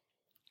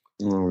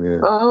 Oh, yeah.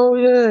 Oh,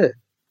 yeah.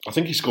 I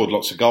think he scored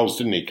lots of goals,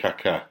 didn't he,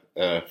 Kaká?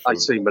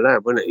 AC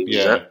Milan, wasn't it? He was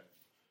Yeah. there.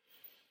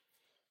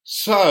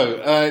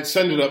 So it's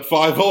ended up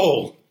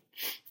 5-5.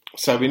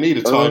 So we need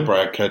a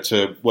tiebreaker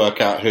to work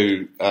out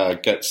who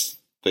gets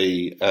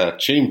the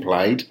tune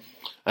played.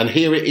 And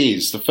here it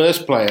is: the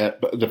first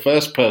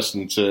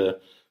person to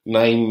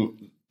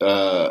name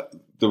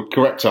the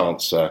correct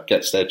answer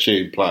gets their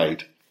tune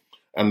played.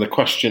 And the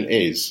question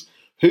is: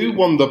 who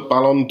won the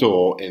Ballon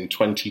d'Or in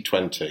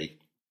 2020?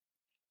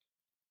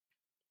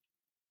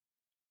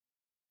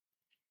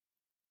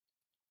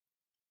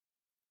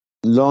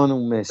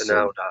 Lionel Messi.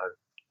 Ronaldo.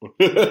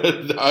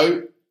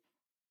 No,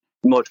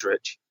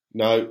 Modric.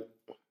 no.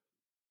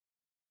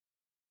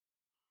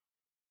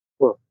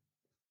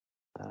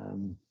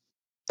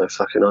 No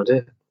fucking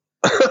idea.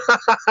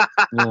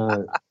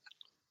 No.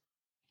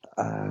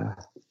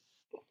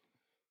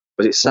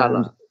 Was it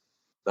Salah?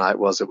 No, it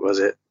wasn't, was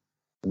it?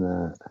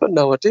 No. But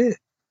no idea.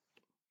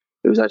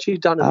 Who's actually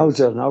done it? Hold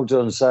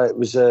on. So it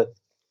was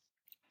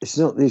it's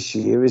not this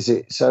year, is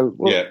it? So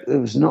Yeah. it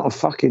was not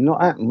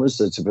happened, was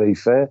there, to be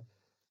fair?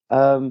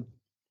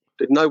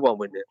 Did no one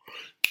win it?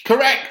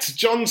 Correct.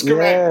 John's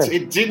correct. Yeah.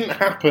 It didn't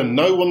happen.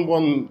 No one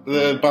won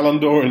the Ballon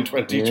d'Or in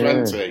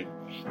 2020.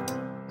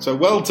 So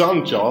well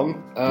done,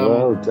 John.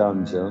 Well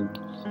done, John.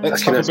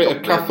 Let's have a bit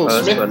of Cathal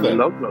Smith for a then.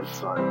 long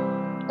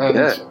time. And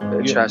Yeah, bit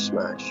of Chas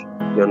Smash.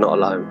 You're not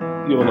alone.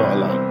 you're not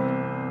alone.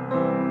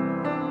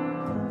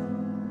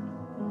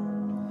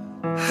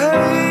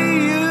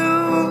 Hey, you.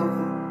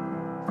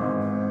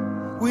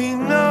 We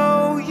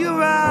know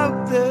you're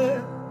out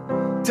there.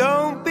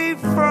 Don't be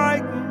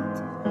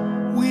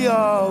frightened. We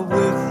are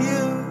with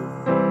you.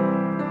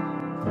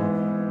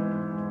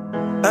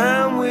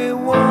 And we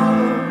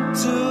want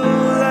to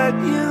let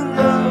you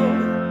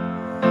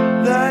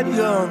know that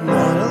you're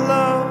not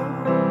alone.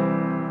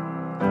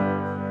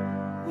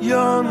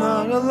 You're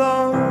not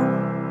alone.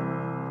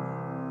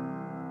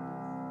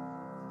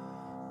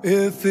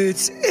 If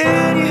it's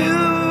in you,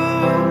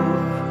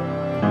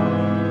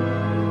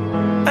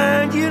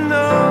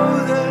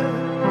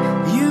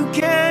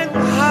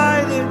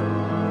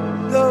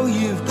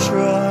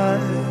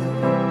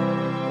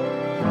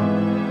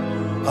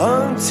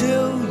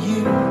 till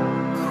you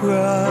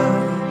cry.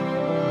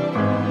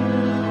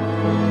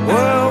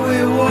 Well, we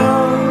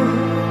want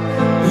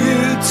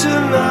you to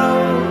know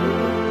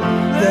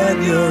that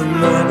you're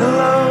not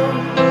alone.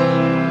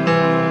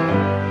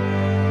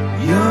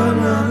 You're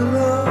not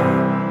alone.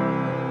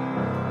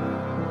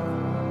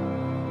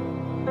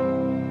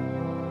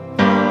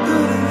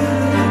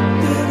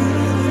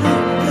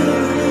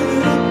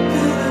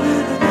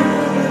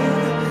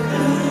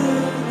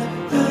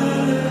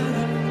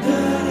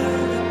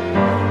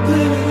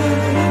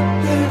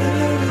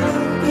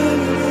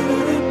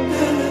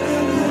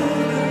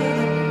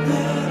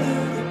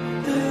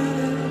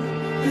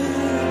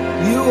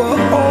 You were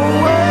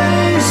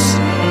always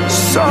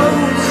so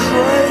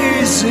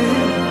crazy.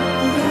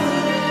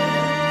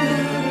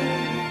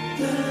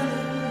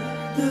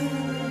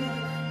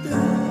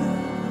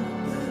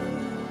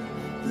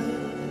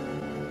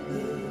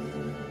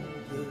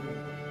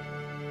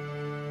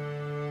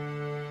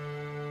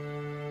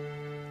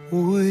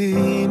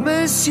 We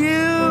miss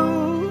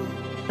you.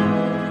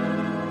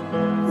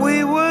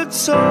 We were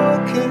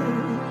talking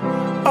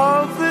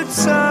of the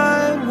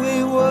time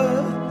we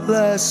were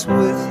last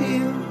with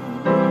you.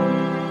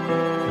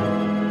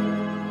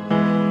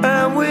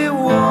 And we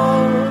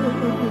want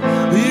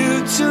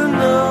you to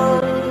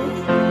know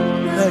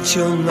that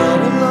you're not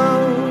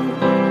alone.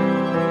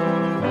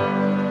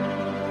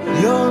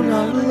 You're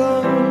not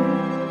alone.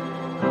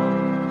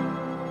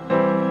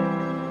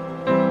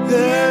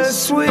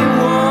 Yes, we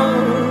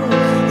want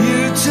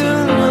you to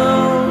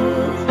know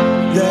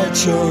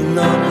that you're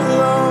not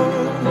alone.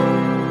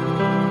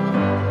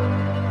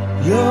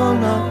 You're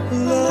not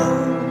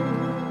alone.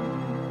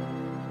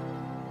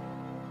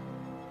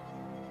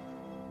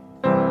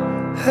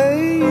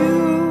 Hey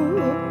you,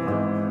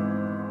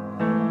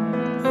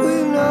 we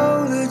know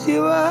that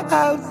you are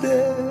out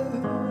there.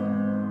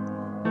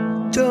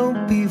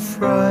 Don't be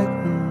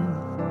frightened.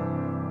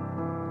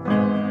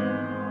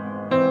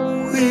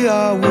 We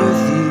are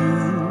with you.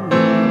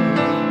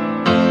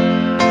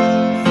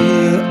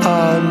 You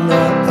are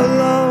not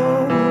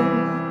alone.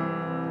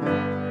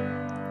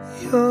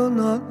 You're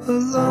not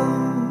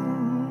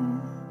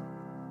alone.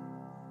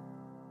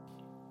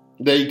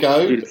 There you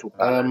go. Beautiful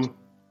ballad.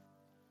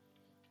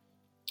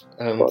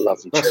 And What a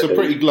lovely that's tune. a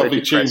pretty lovely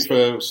Very tune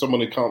depressing. for someone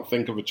who can't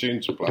think of a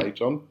tune to play,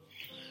 John.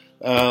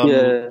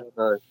 Yeah,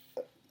 no.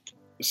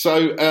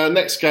 So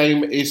next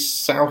game is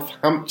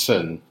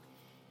Southampton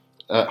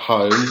at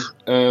home.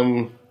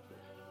 I've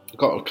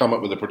got to come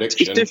up with a It's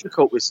prediction.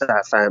 difficult with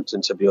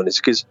Southampton, to be honest,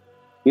 because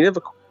you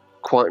never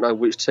quite know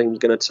which team's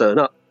going to turn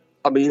up.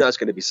 I mean, you know it's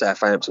going to be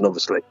Southampton,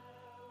 obviously,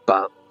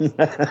 but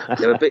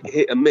they're a bit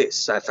hit and miss,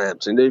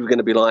 Southampton. They're either going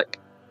to be like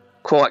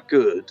quite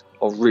good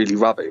or really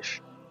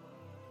rubbish.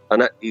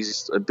 And that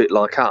is a bit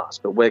like us,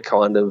 but we're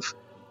just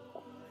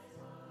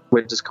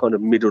kind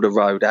of middle of the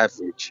road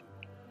average.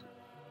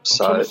 I'm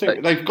trying to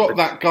think. They've got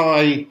that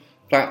guy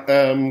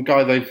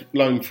they've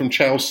loaned from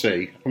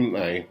Chelsea, haven't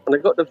they? And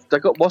they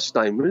got what's his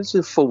name? Who's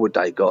the forward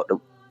they got that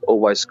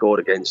always scored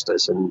against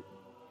us? And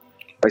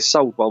they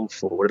sold one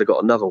forward. They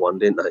got another one,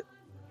 didn't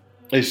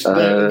they?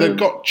 They've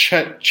got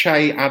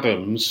Che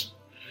Adams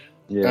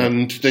Yeah.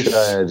 and this Che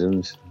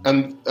Adams.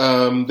 and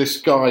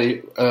this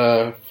guy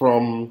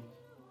from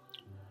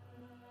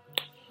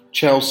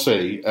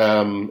Chelsea,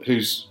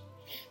 who's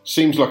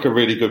seems like a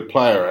really good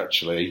player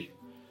actually.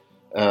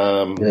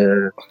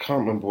 Yeah. I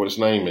can't remember what his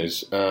name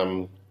is.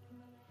 I'm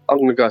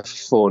going to go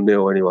for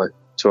 4-0 anyway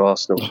to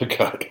Arsenal.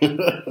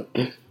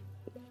 Okay.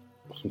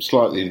 I'm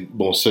slightly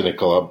more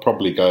cynical. I'd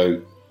probably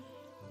go,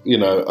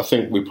 I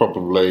think we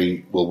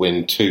probably will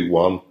win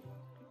 2-1,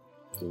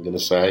 I'm going to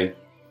say.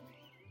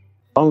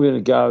 I'm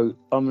going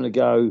to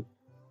go.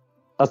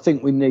 I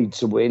think we need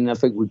to win. I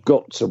think we've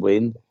got to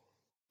win.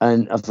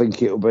 And I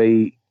think it'll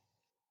be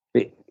a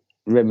bit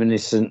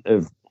reminiscent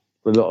of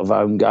a lot of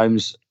home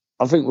games.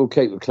 I think we'll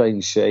keep a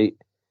clean sheet.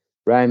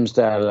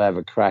 Ramsdale will have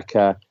a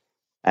cracker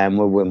and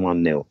we'll win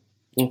 1-0.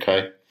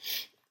 Okay.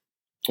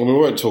 Well, we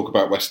won't talk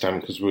about West Ham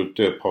because we'll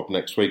do a pod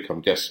next week,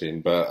 I'm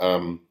guessing. But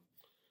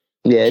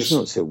yeah, it's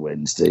not till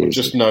Wednesday. I've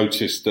just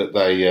noticed that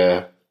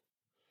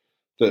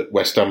that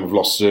West Ham have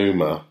lost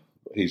Zuma.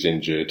 He's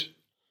injured.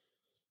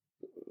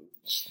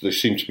 They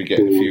seem to be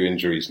getting a few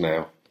injuries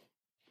now.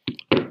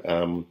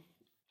 Then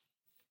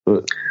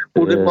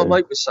my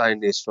mate was saying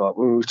this, right,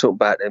 when we were talking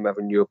about them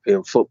having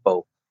European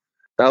football,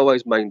 they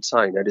always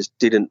maintained they just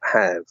didn't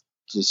have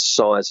the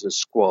size of the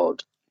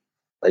squad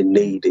they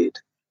needed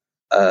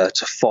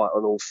to fight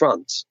on all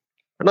fronts.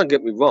 And don't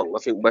get me wrong, I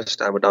think West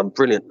Ham have done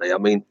brilliantly. I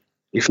mean,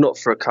 if not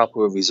for a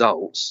couple of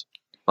results,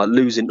 like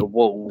losing to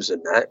Wolves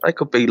and that, they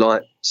could be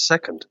like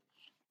second.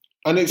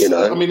 And it's,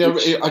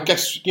 I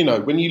guess,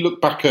 when you look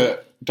back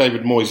at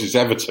David Moyes'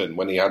 Everton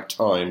when he had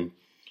time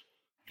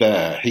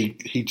there, he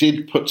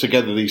did put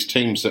together these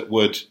teams that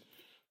would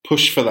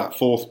push for that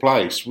fourth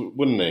place,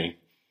 wouldn't he?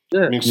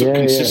 Yeah. I mean,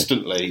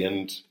 consistently,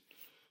 and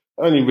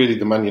only really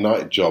the Man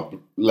United job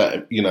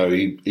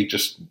he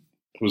just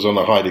was on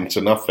a hiding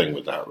to nothing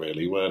with that,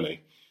 really, weren't he?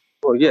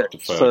 Well, yeah,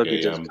 Fergie,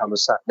 Fergie just come and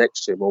sat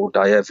next to him all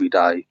day, every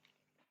day.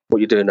 What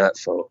are you doing that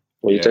for?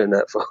 What are you doing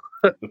that for?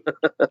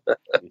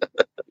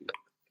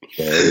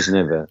 Yeah, it was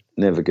never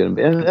going to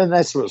be, and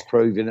that's what's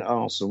proving at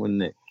Arsenal,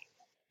 isn't it?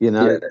 You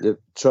know, they're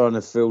trying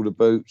to fill the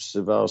boots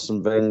of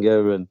Arsene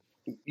Wenger, and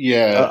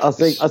I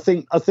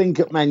think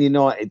at Man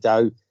United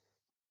though,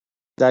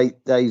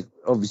 they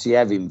obviously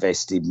have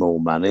invested more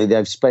money.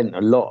 They've spent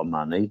a lot of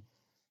money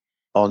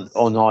on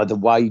either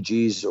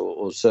wages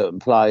or certain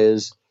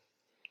players.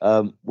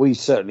 We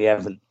certainly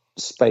haven't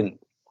spent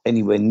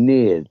anywhere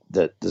near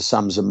the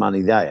sums of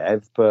money they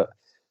have, but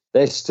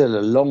they're still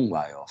a long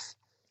way off.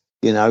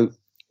 You know,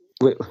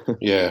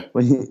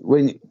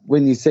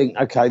 when you think,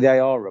 okay, they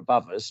are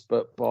above us,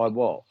 but by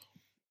what?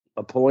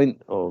 A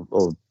point or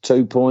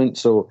 2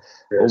 points or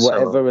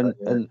whatever,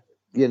 and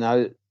you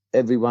know,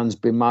 everyone's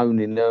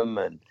bemoaning them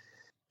and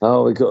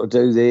we've got to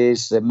do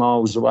this. They're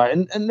miles away,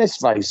 and let's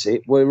face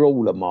it, we're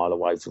all a mile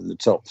away from the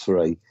top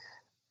three.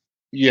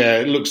 Yeah,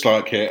 it looks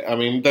like it. I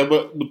mean,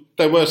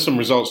 there were some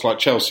results like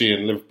Chelsea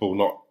and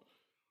Liverpool.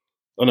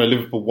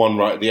 Liverpool won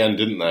right at the end,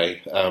 didn't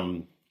they?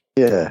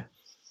 Yeah.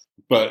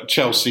 But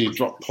Chelsea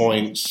dropped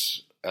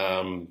points,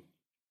 and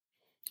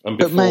before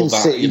but Man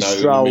that, City you know,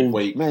 strolled.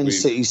 midweek,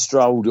 City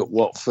strolled at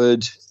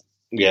Watford.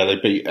 Yeah, they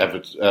beat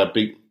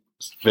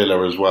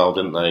Villa as well,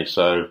 didn't they?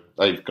 So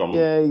they've gone.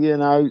 Yeah, you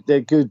know,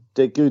 they're good.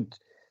 They're good.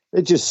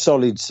 They're just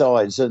solid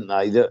sides, aren't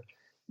they? That,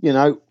 you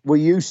know,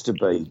 we used to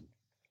be,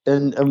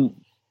 and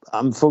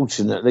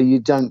unfortunately,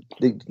 you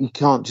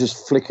can't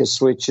just flick a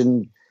switch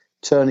and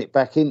turn it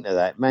back into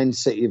that. Man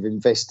City have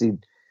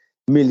invested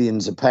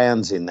millions of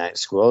pounds in that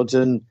squad,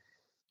 and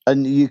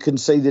you can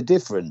see the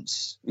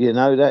difference. You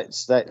know,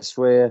 that's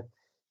where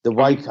the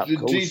wake up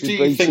call should be.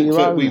 Do you think to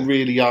that your we owner.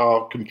 really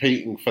are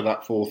competing for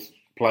that fourth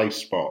place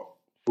spot?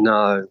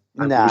 No.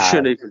 We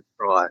shouldn't even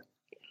try.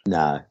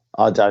 No,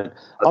 I don't.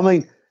 I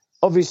mean,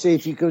 obviously,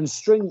 if you can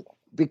string,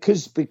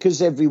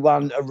 because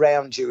everyone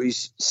around you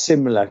is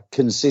similar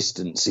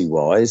consistency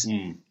wise,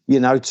 you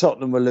know,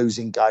 Tottenham were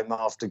losing game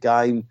after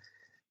game.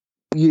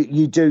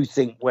 You do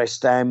think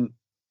West Ham,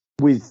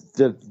 with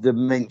the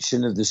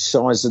mention of the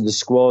size of the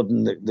squad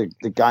and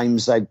the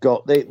games they've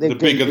got, the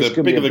bigger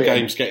the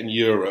games get in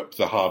Europe,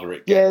 the harder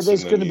it gets. Yeah,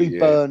 there's going to be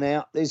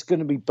burnout. There's going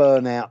to be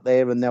burnout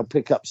there, and they'll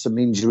pick up some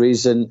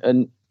injuries.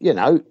 And you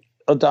know,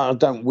 I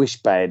don't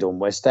wish bad on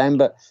West Ham,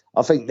 but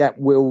I think that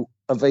will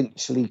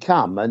eventually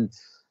come. And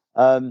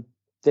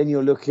then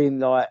you're looking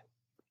like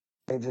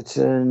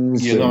Everton,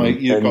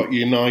 you've got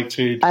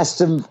United.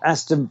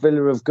 Aston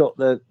Villa have got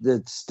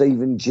the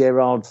Steven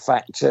Gerrard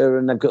factor,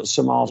 and they've got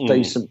some half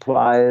decent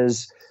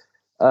players.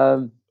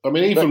 I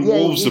mean, even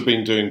Wolves have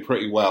been doing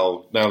pretty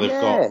well now. They've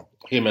got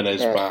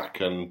Jimenez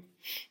back, and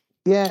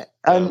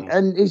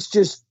and it's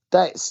just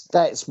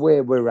that's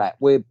where we're at.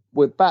 We're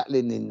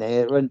battling in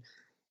there, and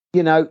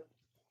you know,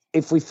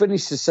 if we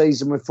finish the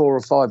season with 4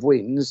 or 5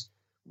 wins,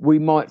 we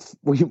might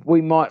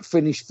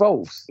finish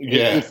fourth.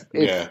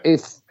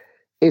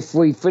 If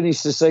we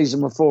finish the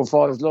season with 4 or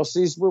 5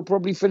 losses, we'll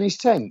probably finish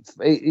 10th.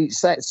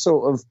 It's that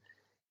sort of,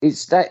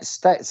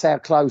 that's how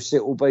close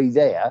it will be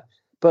there.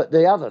 But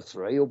the other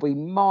 3 will be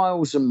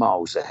miles and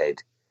miles ahead,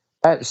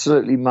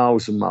 absolutely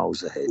miles and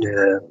miles ahead.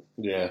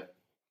 Yeah.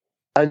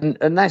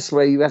 And that's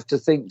where you have to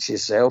think to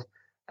yourself,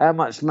 how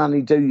much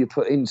money do you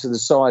put into the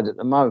side at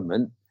the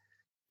moment?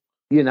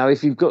 You know,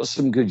 if you've got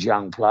some good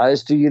young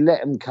players, do you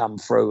let them come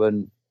through?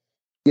 And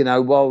you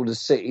know, while the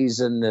Cities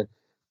and the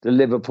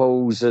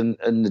Liverpools and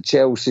the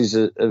Chelseas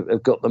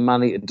have got the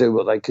money to do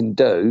what they can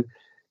do,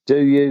 do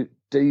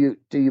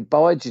you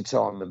bide your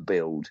time and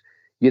build?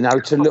 You know,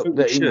 to look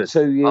at in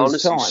 2 years'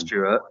 Honestly, time.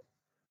 Stuart,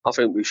 I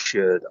think we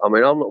should. I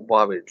mean, I'm not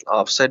worried.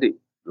 I've said it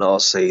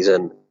last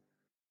season.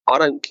 I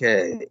don't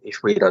care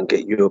if we don't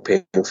get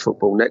European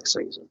football next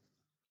season.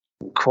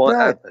 I'm quite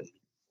happy.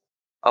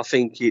 I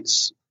think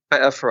it's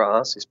better for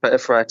us. It's better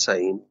for our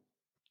team.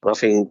 And I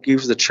think it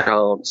gives the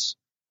chance.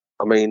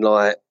 I mean,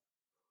 like,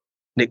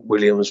 Nick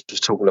Williams was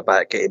talking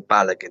about getting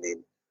Balogun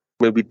in.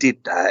 When we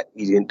did that,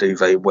 he didn't do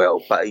very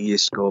well, but he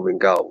is scoring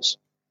goals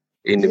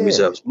in the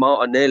reserves.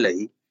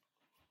 Martinelli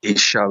is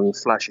showing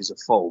flashes of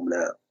form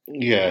now.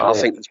 I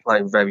think he's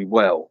playing very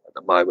well at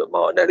the moment,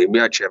 Martinelli. We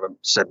actually haven't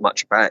said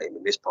much about him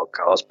in this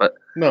podcast, but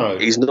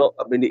he's not.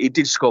 I mean, he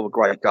did score a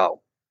great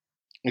goal.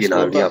 He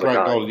scored that great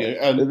goal.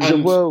 It was a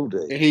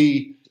worldie.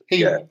 He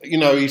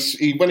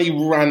when he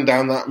ran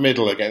down that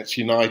middle against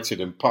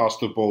United and passed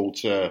the ball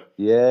to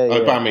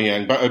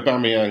Aubameyang, but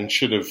Aubameyang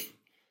should have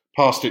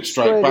passed it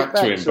straight back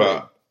to him.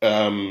 But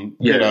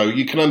you know,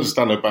 you can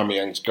understand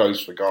Aubameyang's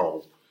goes for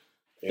goal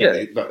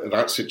in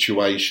that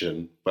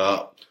situation.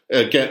 But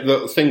again,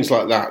 things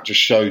like that just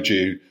showed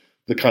you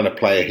the kind of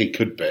player he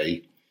could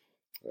be.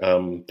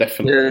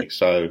 Definitely.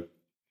 So.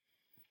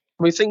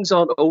 I mean, things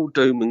aren't all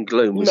doom and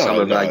gloom with some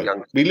of our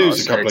young. We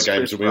lose a couple of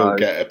games and we all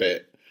get a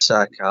bit.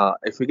 Saka,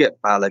 if we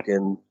get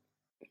Balogun,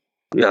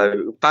 you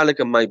know,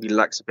 Balogun maybe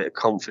lacks a bit of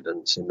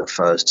confidence in the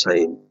first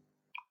team.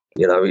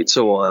 You know, it's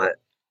all right,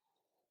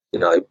 you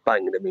know,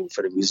 banging him in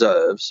for the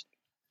reserves.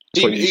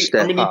 He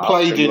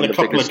played in a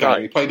couple of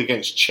games. He played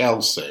against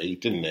Chelsea,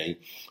 didn't he?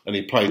 And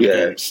he played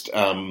against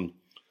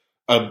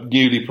a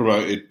newly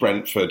promoted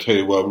Brentford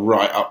who were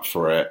right up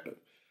for it.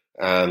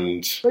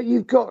 And But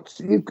you've got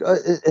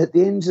at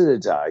the end of the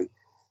day,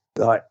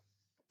 like,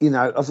 you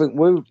know, I think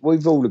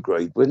we've all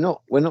agreed we're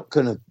not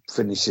going to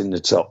finish in the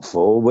top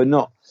four.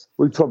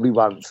 We probably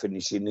won't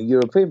finish in the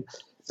European.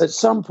 At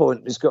some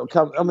point, it's got to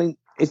come. I mean,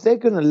 if they're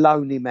going to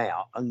loan him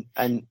out and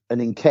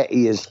Nketiah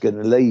is going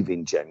to leave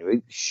in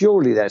January,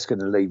 surely that's going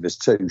to leave us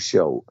too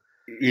short.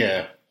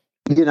 yeah,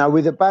 You know,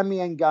 with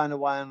Aubameyang going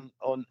away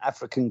on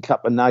African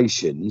Cup of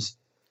Nations,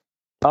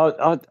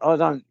 I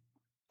don't.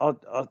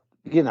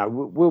 You know,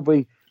 we'll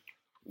be.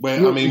 you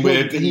can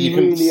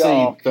really see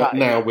are that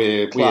now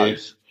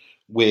close.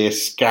 we're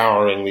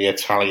scouring the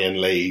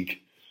Italian league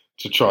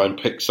to try and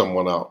pick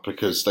someone up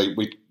because To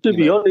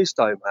be honest,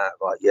 though, Matt,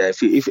 right? Yeah,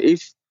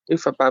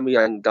 if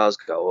Aubameyang does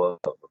go,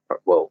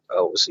 well,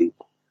 obviously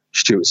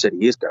Stuart said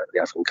he is going to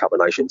the African Cup of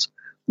Nations.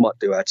 Might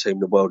do our team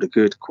the world of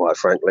good, quite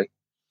frankly.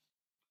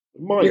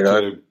 might you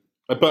know, do,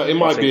 but it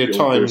might be a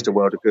time. The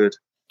world of good.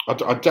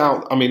 I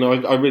doubt. I mean,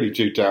 I really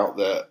do doubt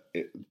that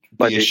the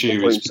Maybe issue he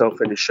put is.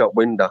 himself in the shop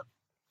window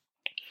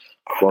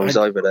while he's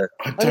over there.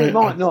 I And it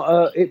might don't.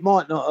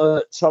 not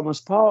hurt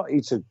Thomas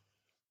Partey to,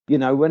 you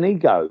know, when he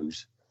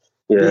goes.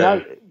 Yeah, You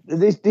know,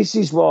 this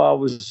is why I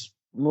was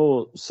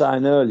more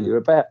saying earlier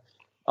about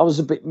I was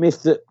a bit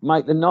miffed that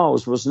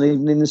Maitland-Niles wasn't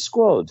even in the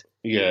squad.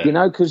 Yeah, You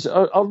know, because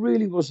I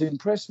really was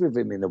impressed with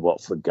him in the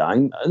Watford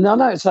game. And I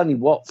know it's only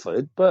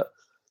Watford, but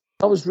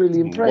I was really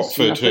impressed.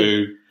 Watford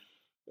who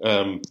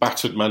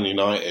battered Man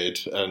United,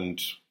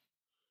 and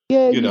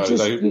Yeah,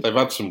 they've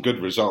had some good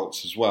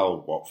results as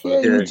well.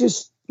 Watford. Yeah,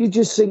 you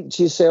just think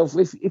to yourself,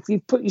 if you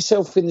put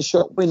yourself in the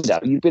shop window,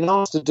 you've been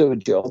asked to do a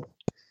job,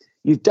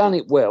 you've done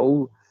it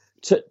well.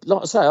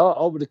 Like I say,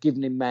 I would have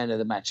given him man of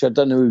the match. I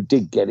don't know who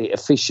did get it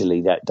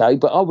officially that day,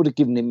 but I would have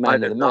given him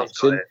man of the match.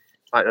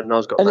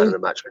 Maitland-Niles got man of the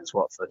match against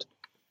Watford.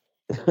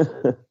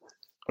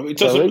 I mean,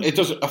 it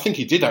doesn't. I think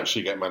he did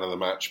actually get man of the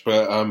match,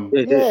 but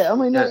yeah, I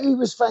mean, he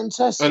was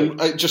fantastic, and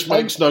it just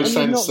makes no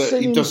sense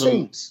that he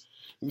doesn't. Since.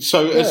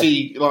 So has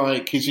he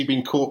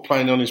been caught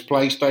playing on his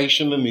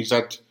PlayStation and he's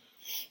had,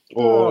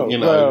 or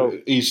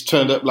he's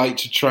turned up late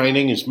to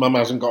training. His mum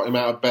hasn't got him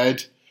out of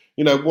bed.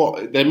 You know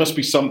what? There must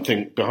be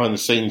something behind the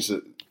scenes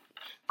that.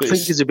 I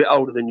think he's a bit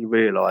older than you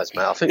realise,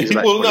 mate. I think he's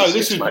about well, no.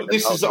 26,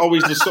 This is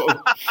always the sort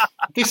of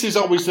this is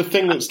always the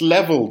thing that's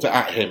levelled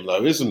at him,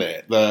 though, isn't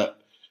it? That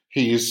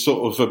he is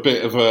sort of a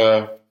bit of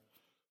a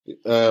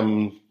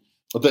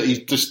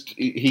that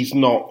he's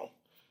not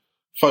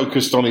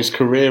focused on his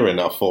career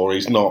enough, or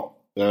he's not.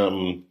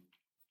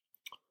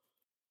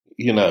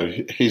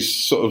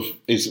 His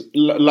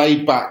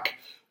laid back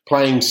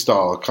playing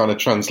style kind of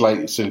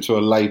translates into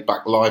a laid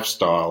back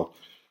lifestyle,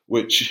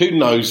 which who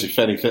knows if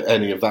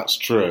any of that's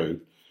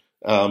true.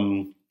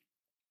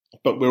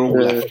 But we're all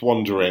left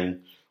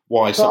wondering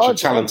why such a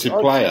talented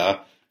player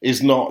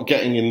is not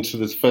getting into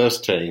the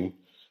first team.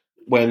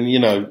 When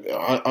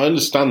I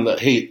understand that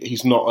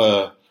he's not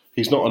an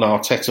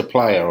Arteta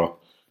player,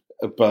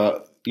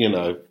 but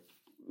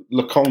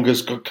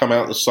Lokonga's come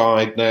out the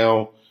side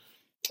now.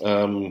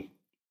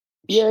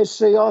 Yeah,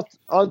 see,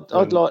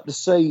 I'd like to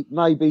see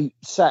maybe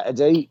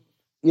Saturday.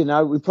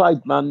 We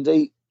played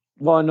Monday.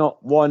 Why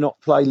not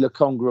play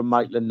Lokonga and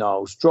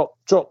Maitland-Niles? Drop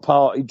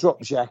Partey,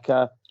 drop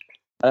Xhaka,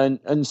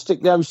 and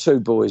stick those two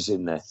boys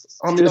in there.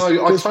 I mean,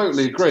 I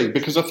totally agree,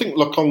 because I think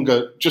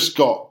Lokonga just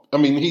got. I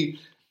mean,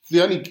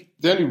 the only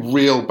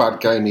real bad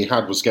game he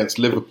had was against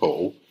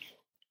Liverpool,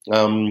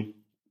 and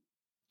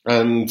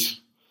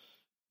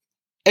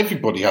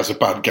everybody has a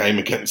bad game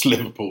against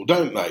Liverpool,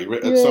 don't they?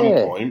 At some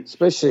point,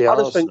 especially I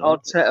Arsenal. just think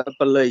Arteta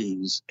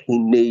believes he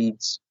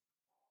needs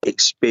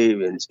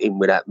experience in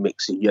with that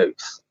mix of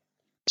youth.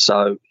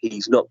 So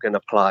he's not going to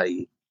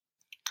play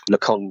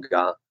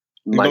Lokonga,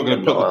 he's not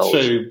going to put the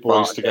two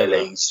boys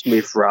together.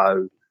 Smith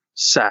Rowe,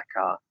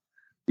 Saka,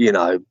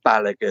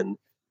 Balogun.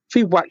 If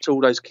he whacked all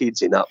those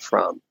kids in up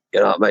front, you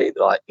know what I mean,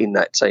 like in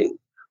that team,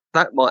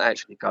 that might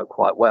actually go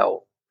quite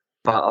well.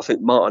 But I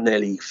think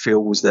Martinelli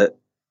feels that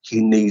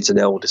he needs an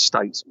elder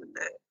statesman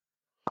there.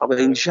 I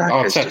mean,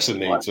 Arteta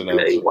needs an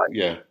elder. Anyway.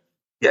 Yeah.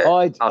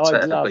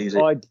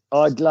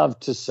 I'd love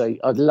to see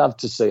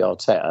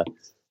Arteta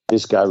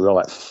just go,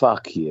 right,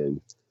 fuck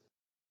you,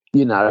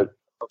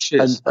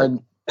 Cheers.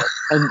 and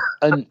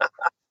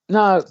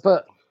no,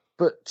 but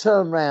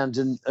turn round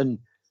and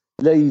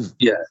leave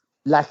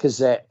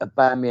Lacazette,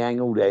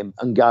 Aubameyang, all them,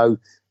 and go,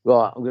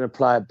 right, I'm going to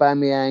play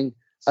Aubameyang.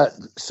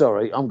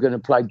 I'm going to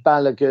play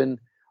Balogun.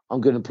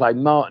 I'm going to play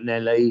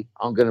Martinelli.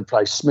 I'm going to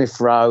play Smith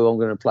Rowe. I'm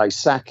going to play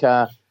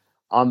Saka.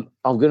 I'm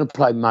going to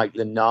play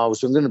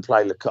Maitland-Niles. I'm going to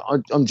play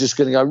I'm just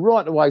going to go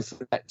right away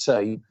from that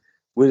team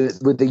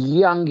with the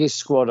youngest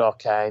squad I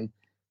can.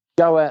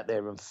 Go out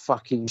there and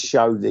fucking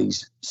show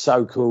these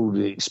so-called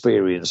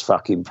experienced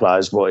fucking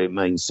players what it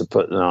means to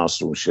put an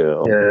Arsenal shirt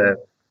on.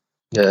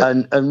 Yeah.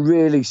 And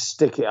really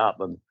stick it up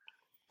them.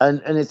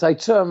 And if they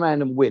turn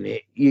around and win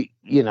it,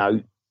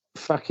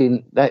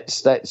 fucking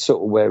that's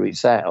sort of where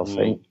it's at, I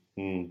think.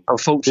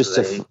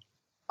 Unfortunately,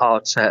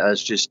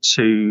 Arteta's just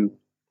too.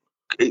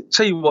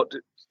 Tell you what,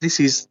 this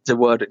is the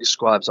word that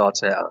describes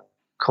Arteta: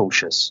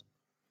 cautious.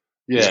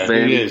 Yeah,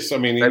 very- he is. I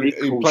mean, very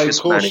he played cautious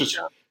cautious.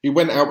 manager. He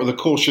went out with a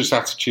cautious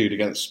attitude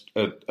against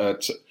a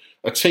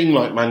team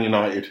like Man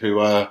United, who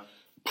are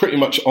pretty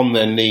much on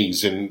their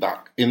knees in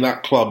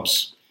that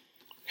club's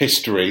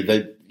history.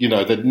 They'd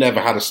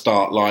never had a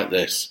start like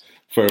this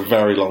for a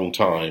very long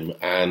time,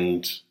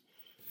 and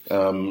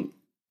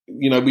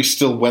we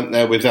still went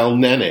there with El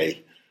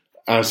Neni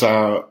as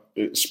our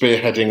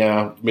spearheading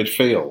our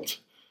midfield.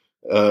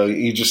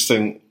 You just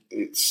think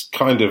it's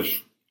kind of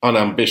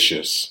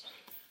unambitious.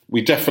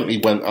 We definitely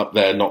went up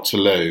there not to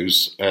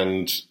lose,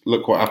 and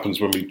look what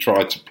happens when we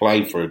try to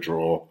play for a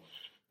draw.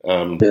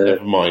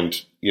 Never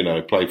mind,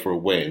 play for a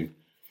win.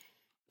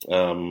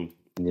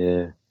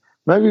 Yeah.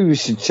 Maybe we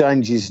should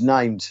change his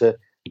name to,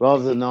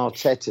 rather than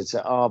Arteta,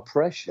 to Our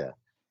Pressure.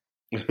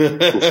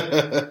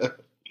 Because,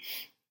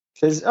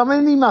 I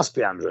mean, he must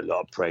be under a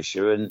lot of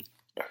pressure, and,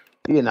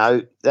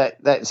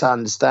 that's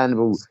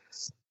understandable.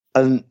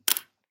 And,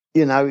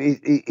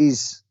 it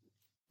is,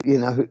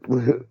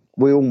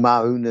 we all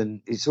moan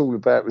and it's all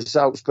about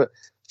results, but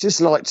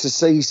just like to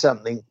see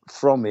something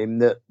from him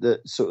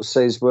that sort of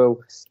says, well,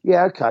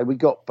 yeah, okay, we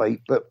got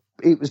beat, but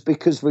it was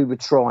because we were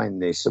trying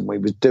this and we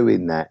were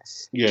doing that.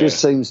 Yeah.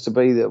 Just seems to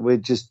be that we're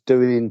just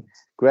doing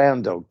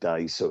Groundhog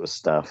Day sort of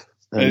stuff.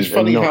 And it's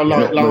funny how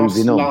not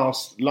moving on.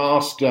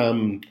 last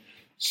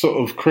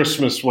sort of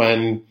Christmas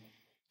when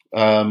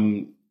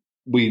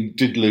we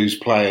did lose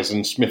players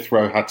and Smith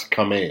Rowe had to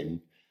come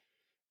in,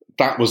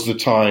 that was the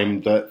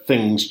time that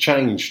things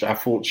changed. Our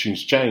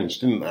fortunes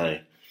changed, didn't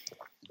they?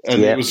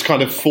 And it was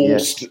kind of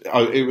forced.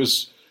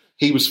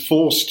 He was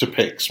forced to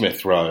pick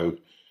Smith Rowe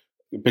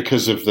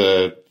because of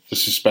the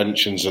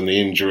suspensions and the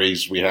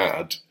injuries we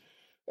had.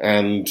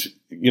 And,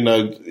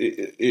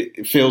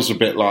 it feels a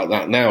bit like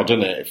that now,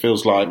 doesn't it? It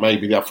feels like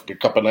maybe the Africa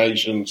Cup of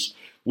Nations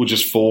will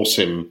just force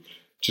him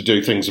to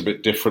do things a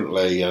bit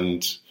differently,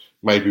 and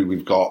maybe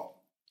we've got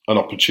an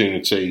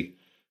opportunity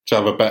to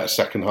have a better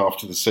second half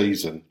to the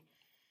season.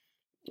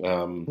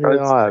 I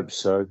hope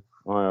so.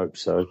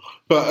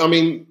 But, I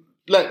mean,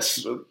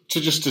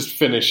 to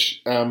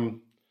finish,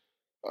 I'm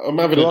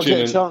having Do a I gin get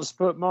a and... chance to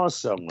put my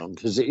song on?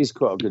 Because it is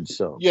quite a good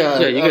song. Yeah,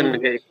 you're going to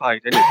get it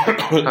paid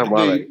anyway. Don't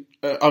worry.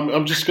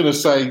 I'm just going to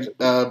say,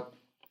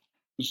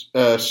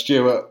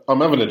 Stuart,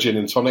 I'm having a gin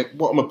and tonic.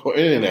 What am I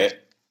putting in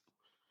it?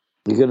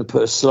 You're going to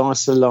put a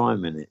slice of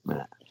lime in it,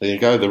 Matt. There you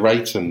go, the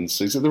Ratons.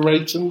 Is it the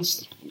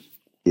Ratons?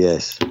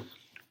 Yes.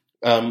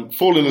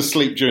 Falling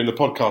asleep during the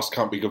podcast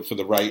can't be good for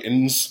the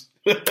ratings.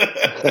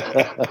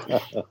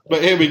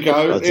 But here we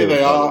go. Here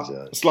they are.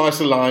 A slice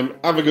of lime.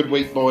 Have a good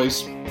week,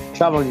 boys.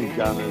 Come on, you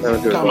Gunners.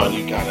 Come on,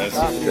 you Gunners.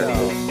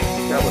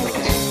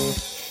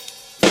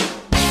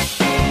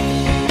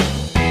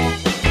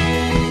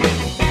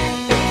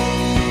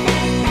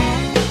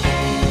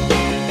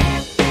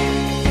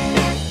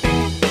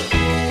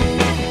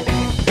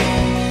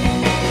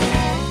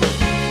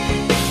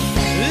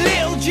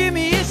 Little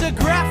Jimmy is a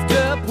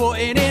grafter,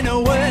 putting in a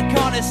work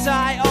on a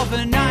site of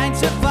a 9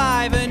 to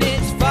 5, and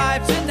it's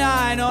 5 to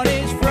 9 on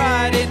his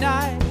Friday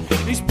night.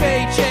 His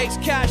paycheck's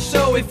cash,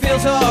 so he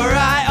feels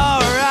alright.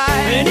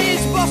 And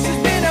his boss has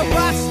been a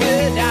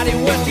bastard, had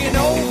him working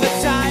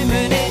overtime,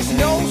 and it's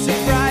no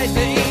surprise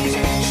that he's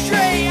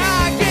straight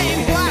out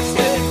getting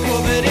blasted,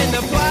 covered in the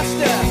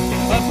plaster,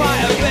 a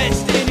pint of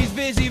best in his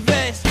busy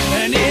vest.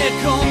 And here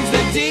comes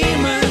the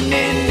demon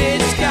in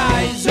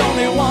disguise,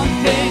 only one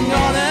thing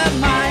on her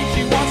mind,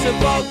 she wants a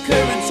vodka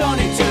and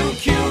tonic, 2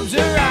 cubes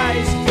of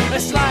rice, a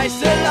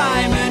slice of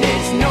lime, and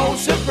it's no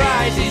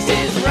surprise. This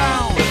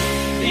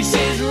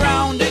is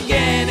round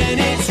again, and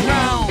it's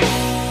round,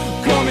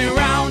 coming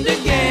round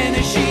again,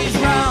 and she's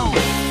round,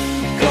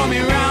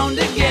 coming round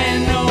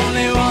again,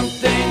 only one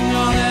thing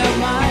on her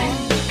mind.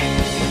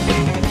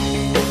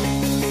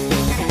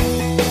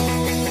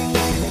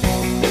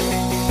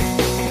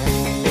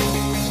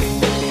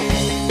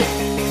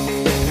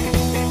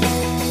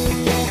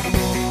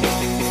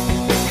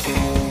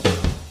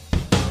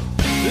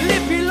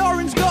 Lippy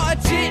Lauren's got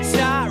her tits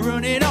out,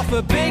 running off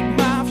a big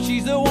mouth.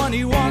 She's the one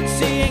he wants,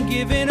 he ain't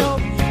giving up.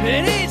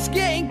 And it's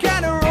getting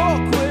kind of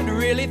awkward,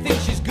 really think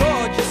she's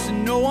gorgeous,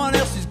 and no one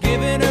else is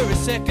giving her a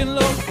second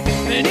look.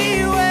 And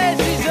he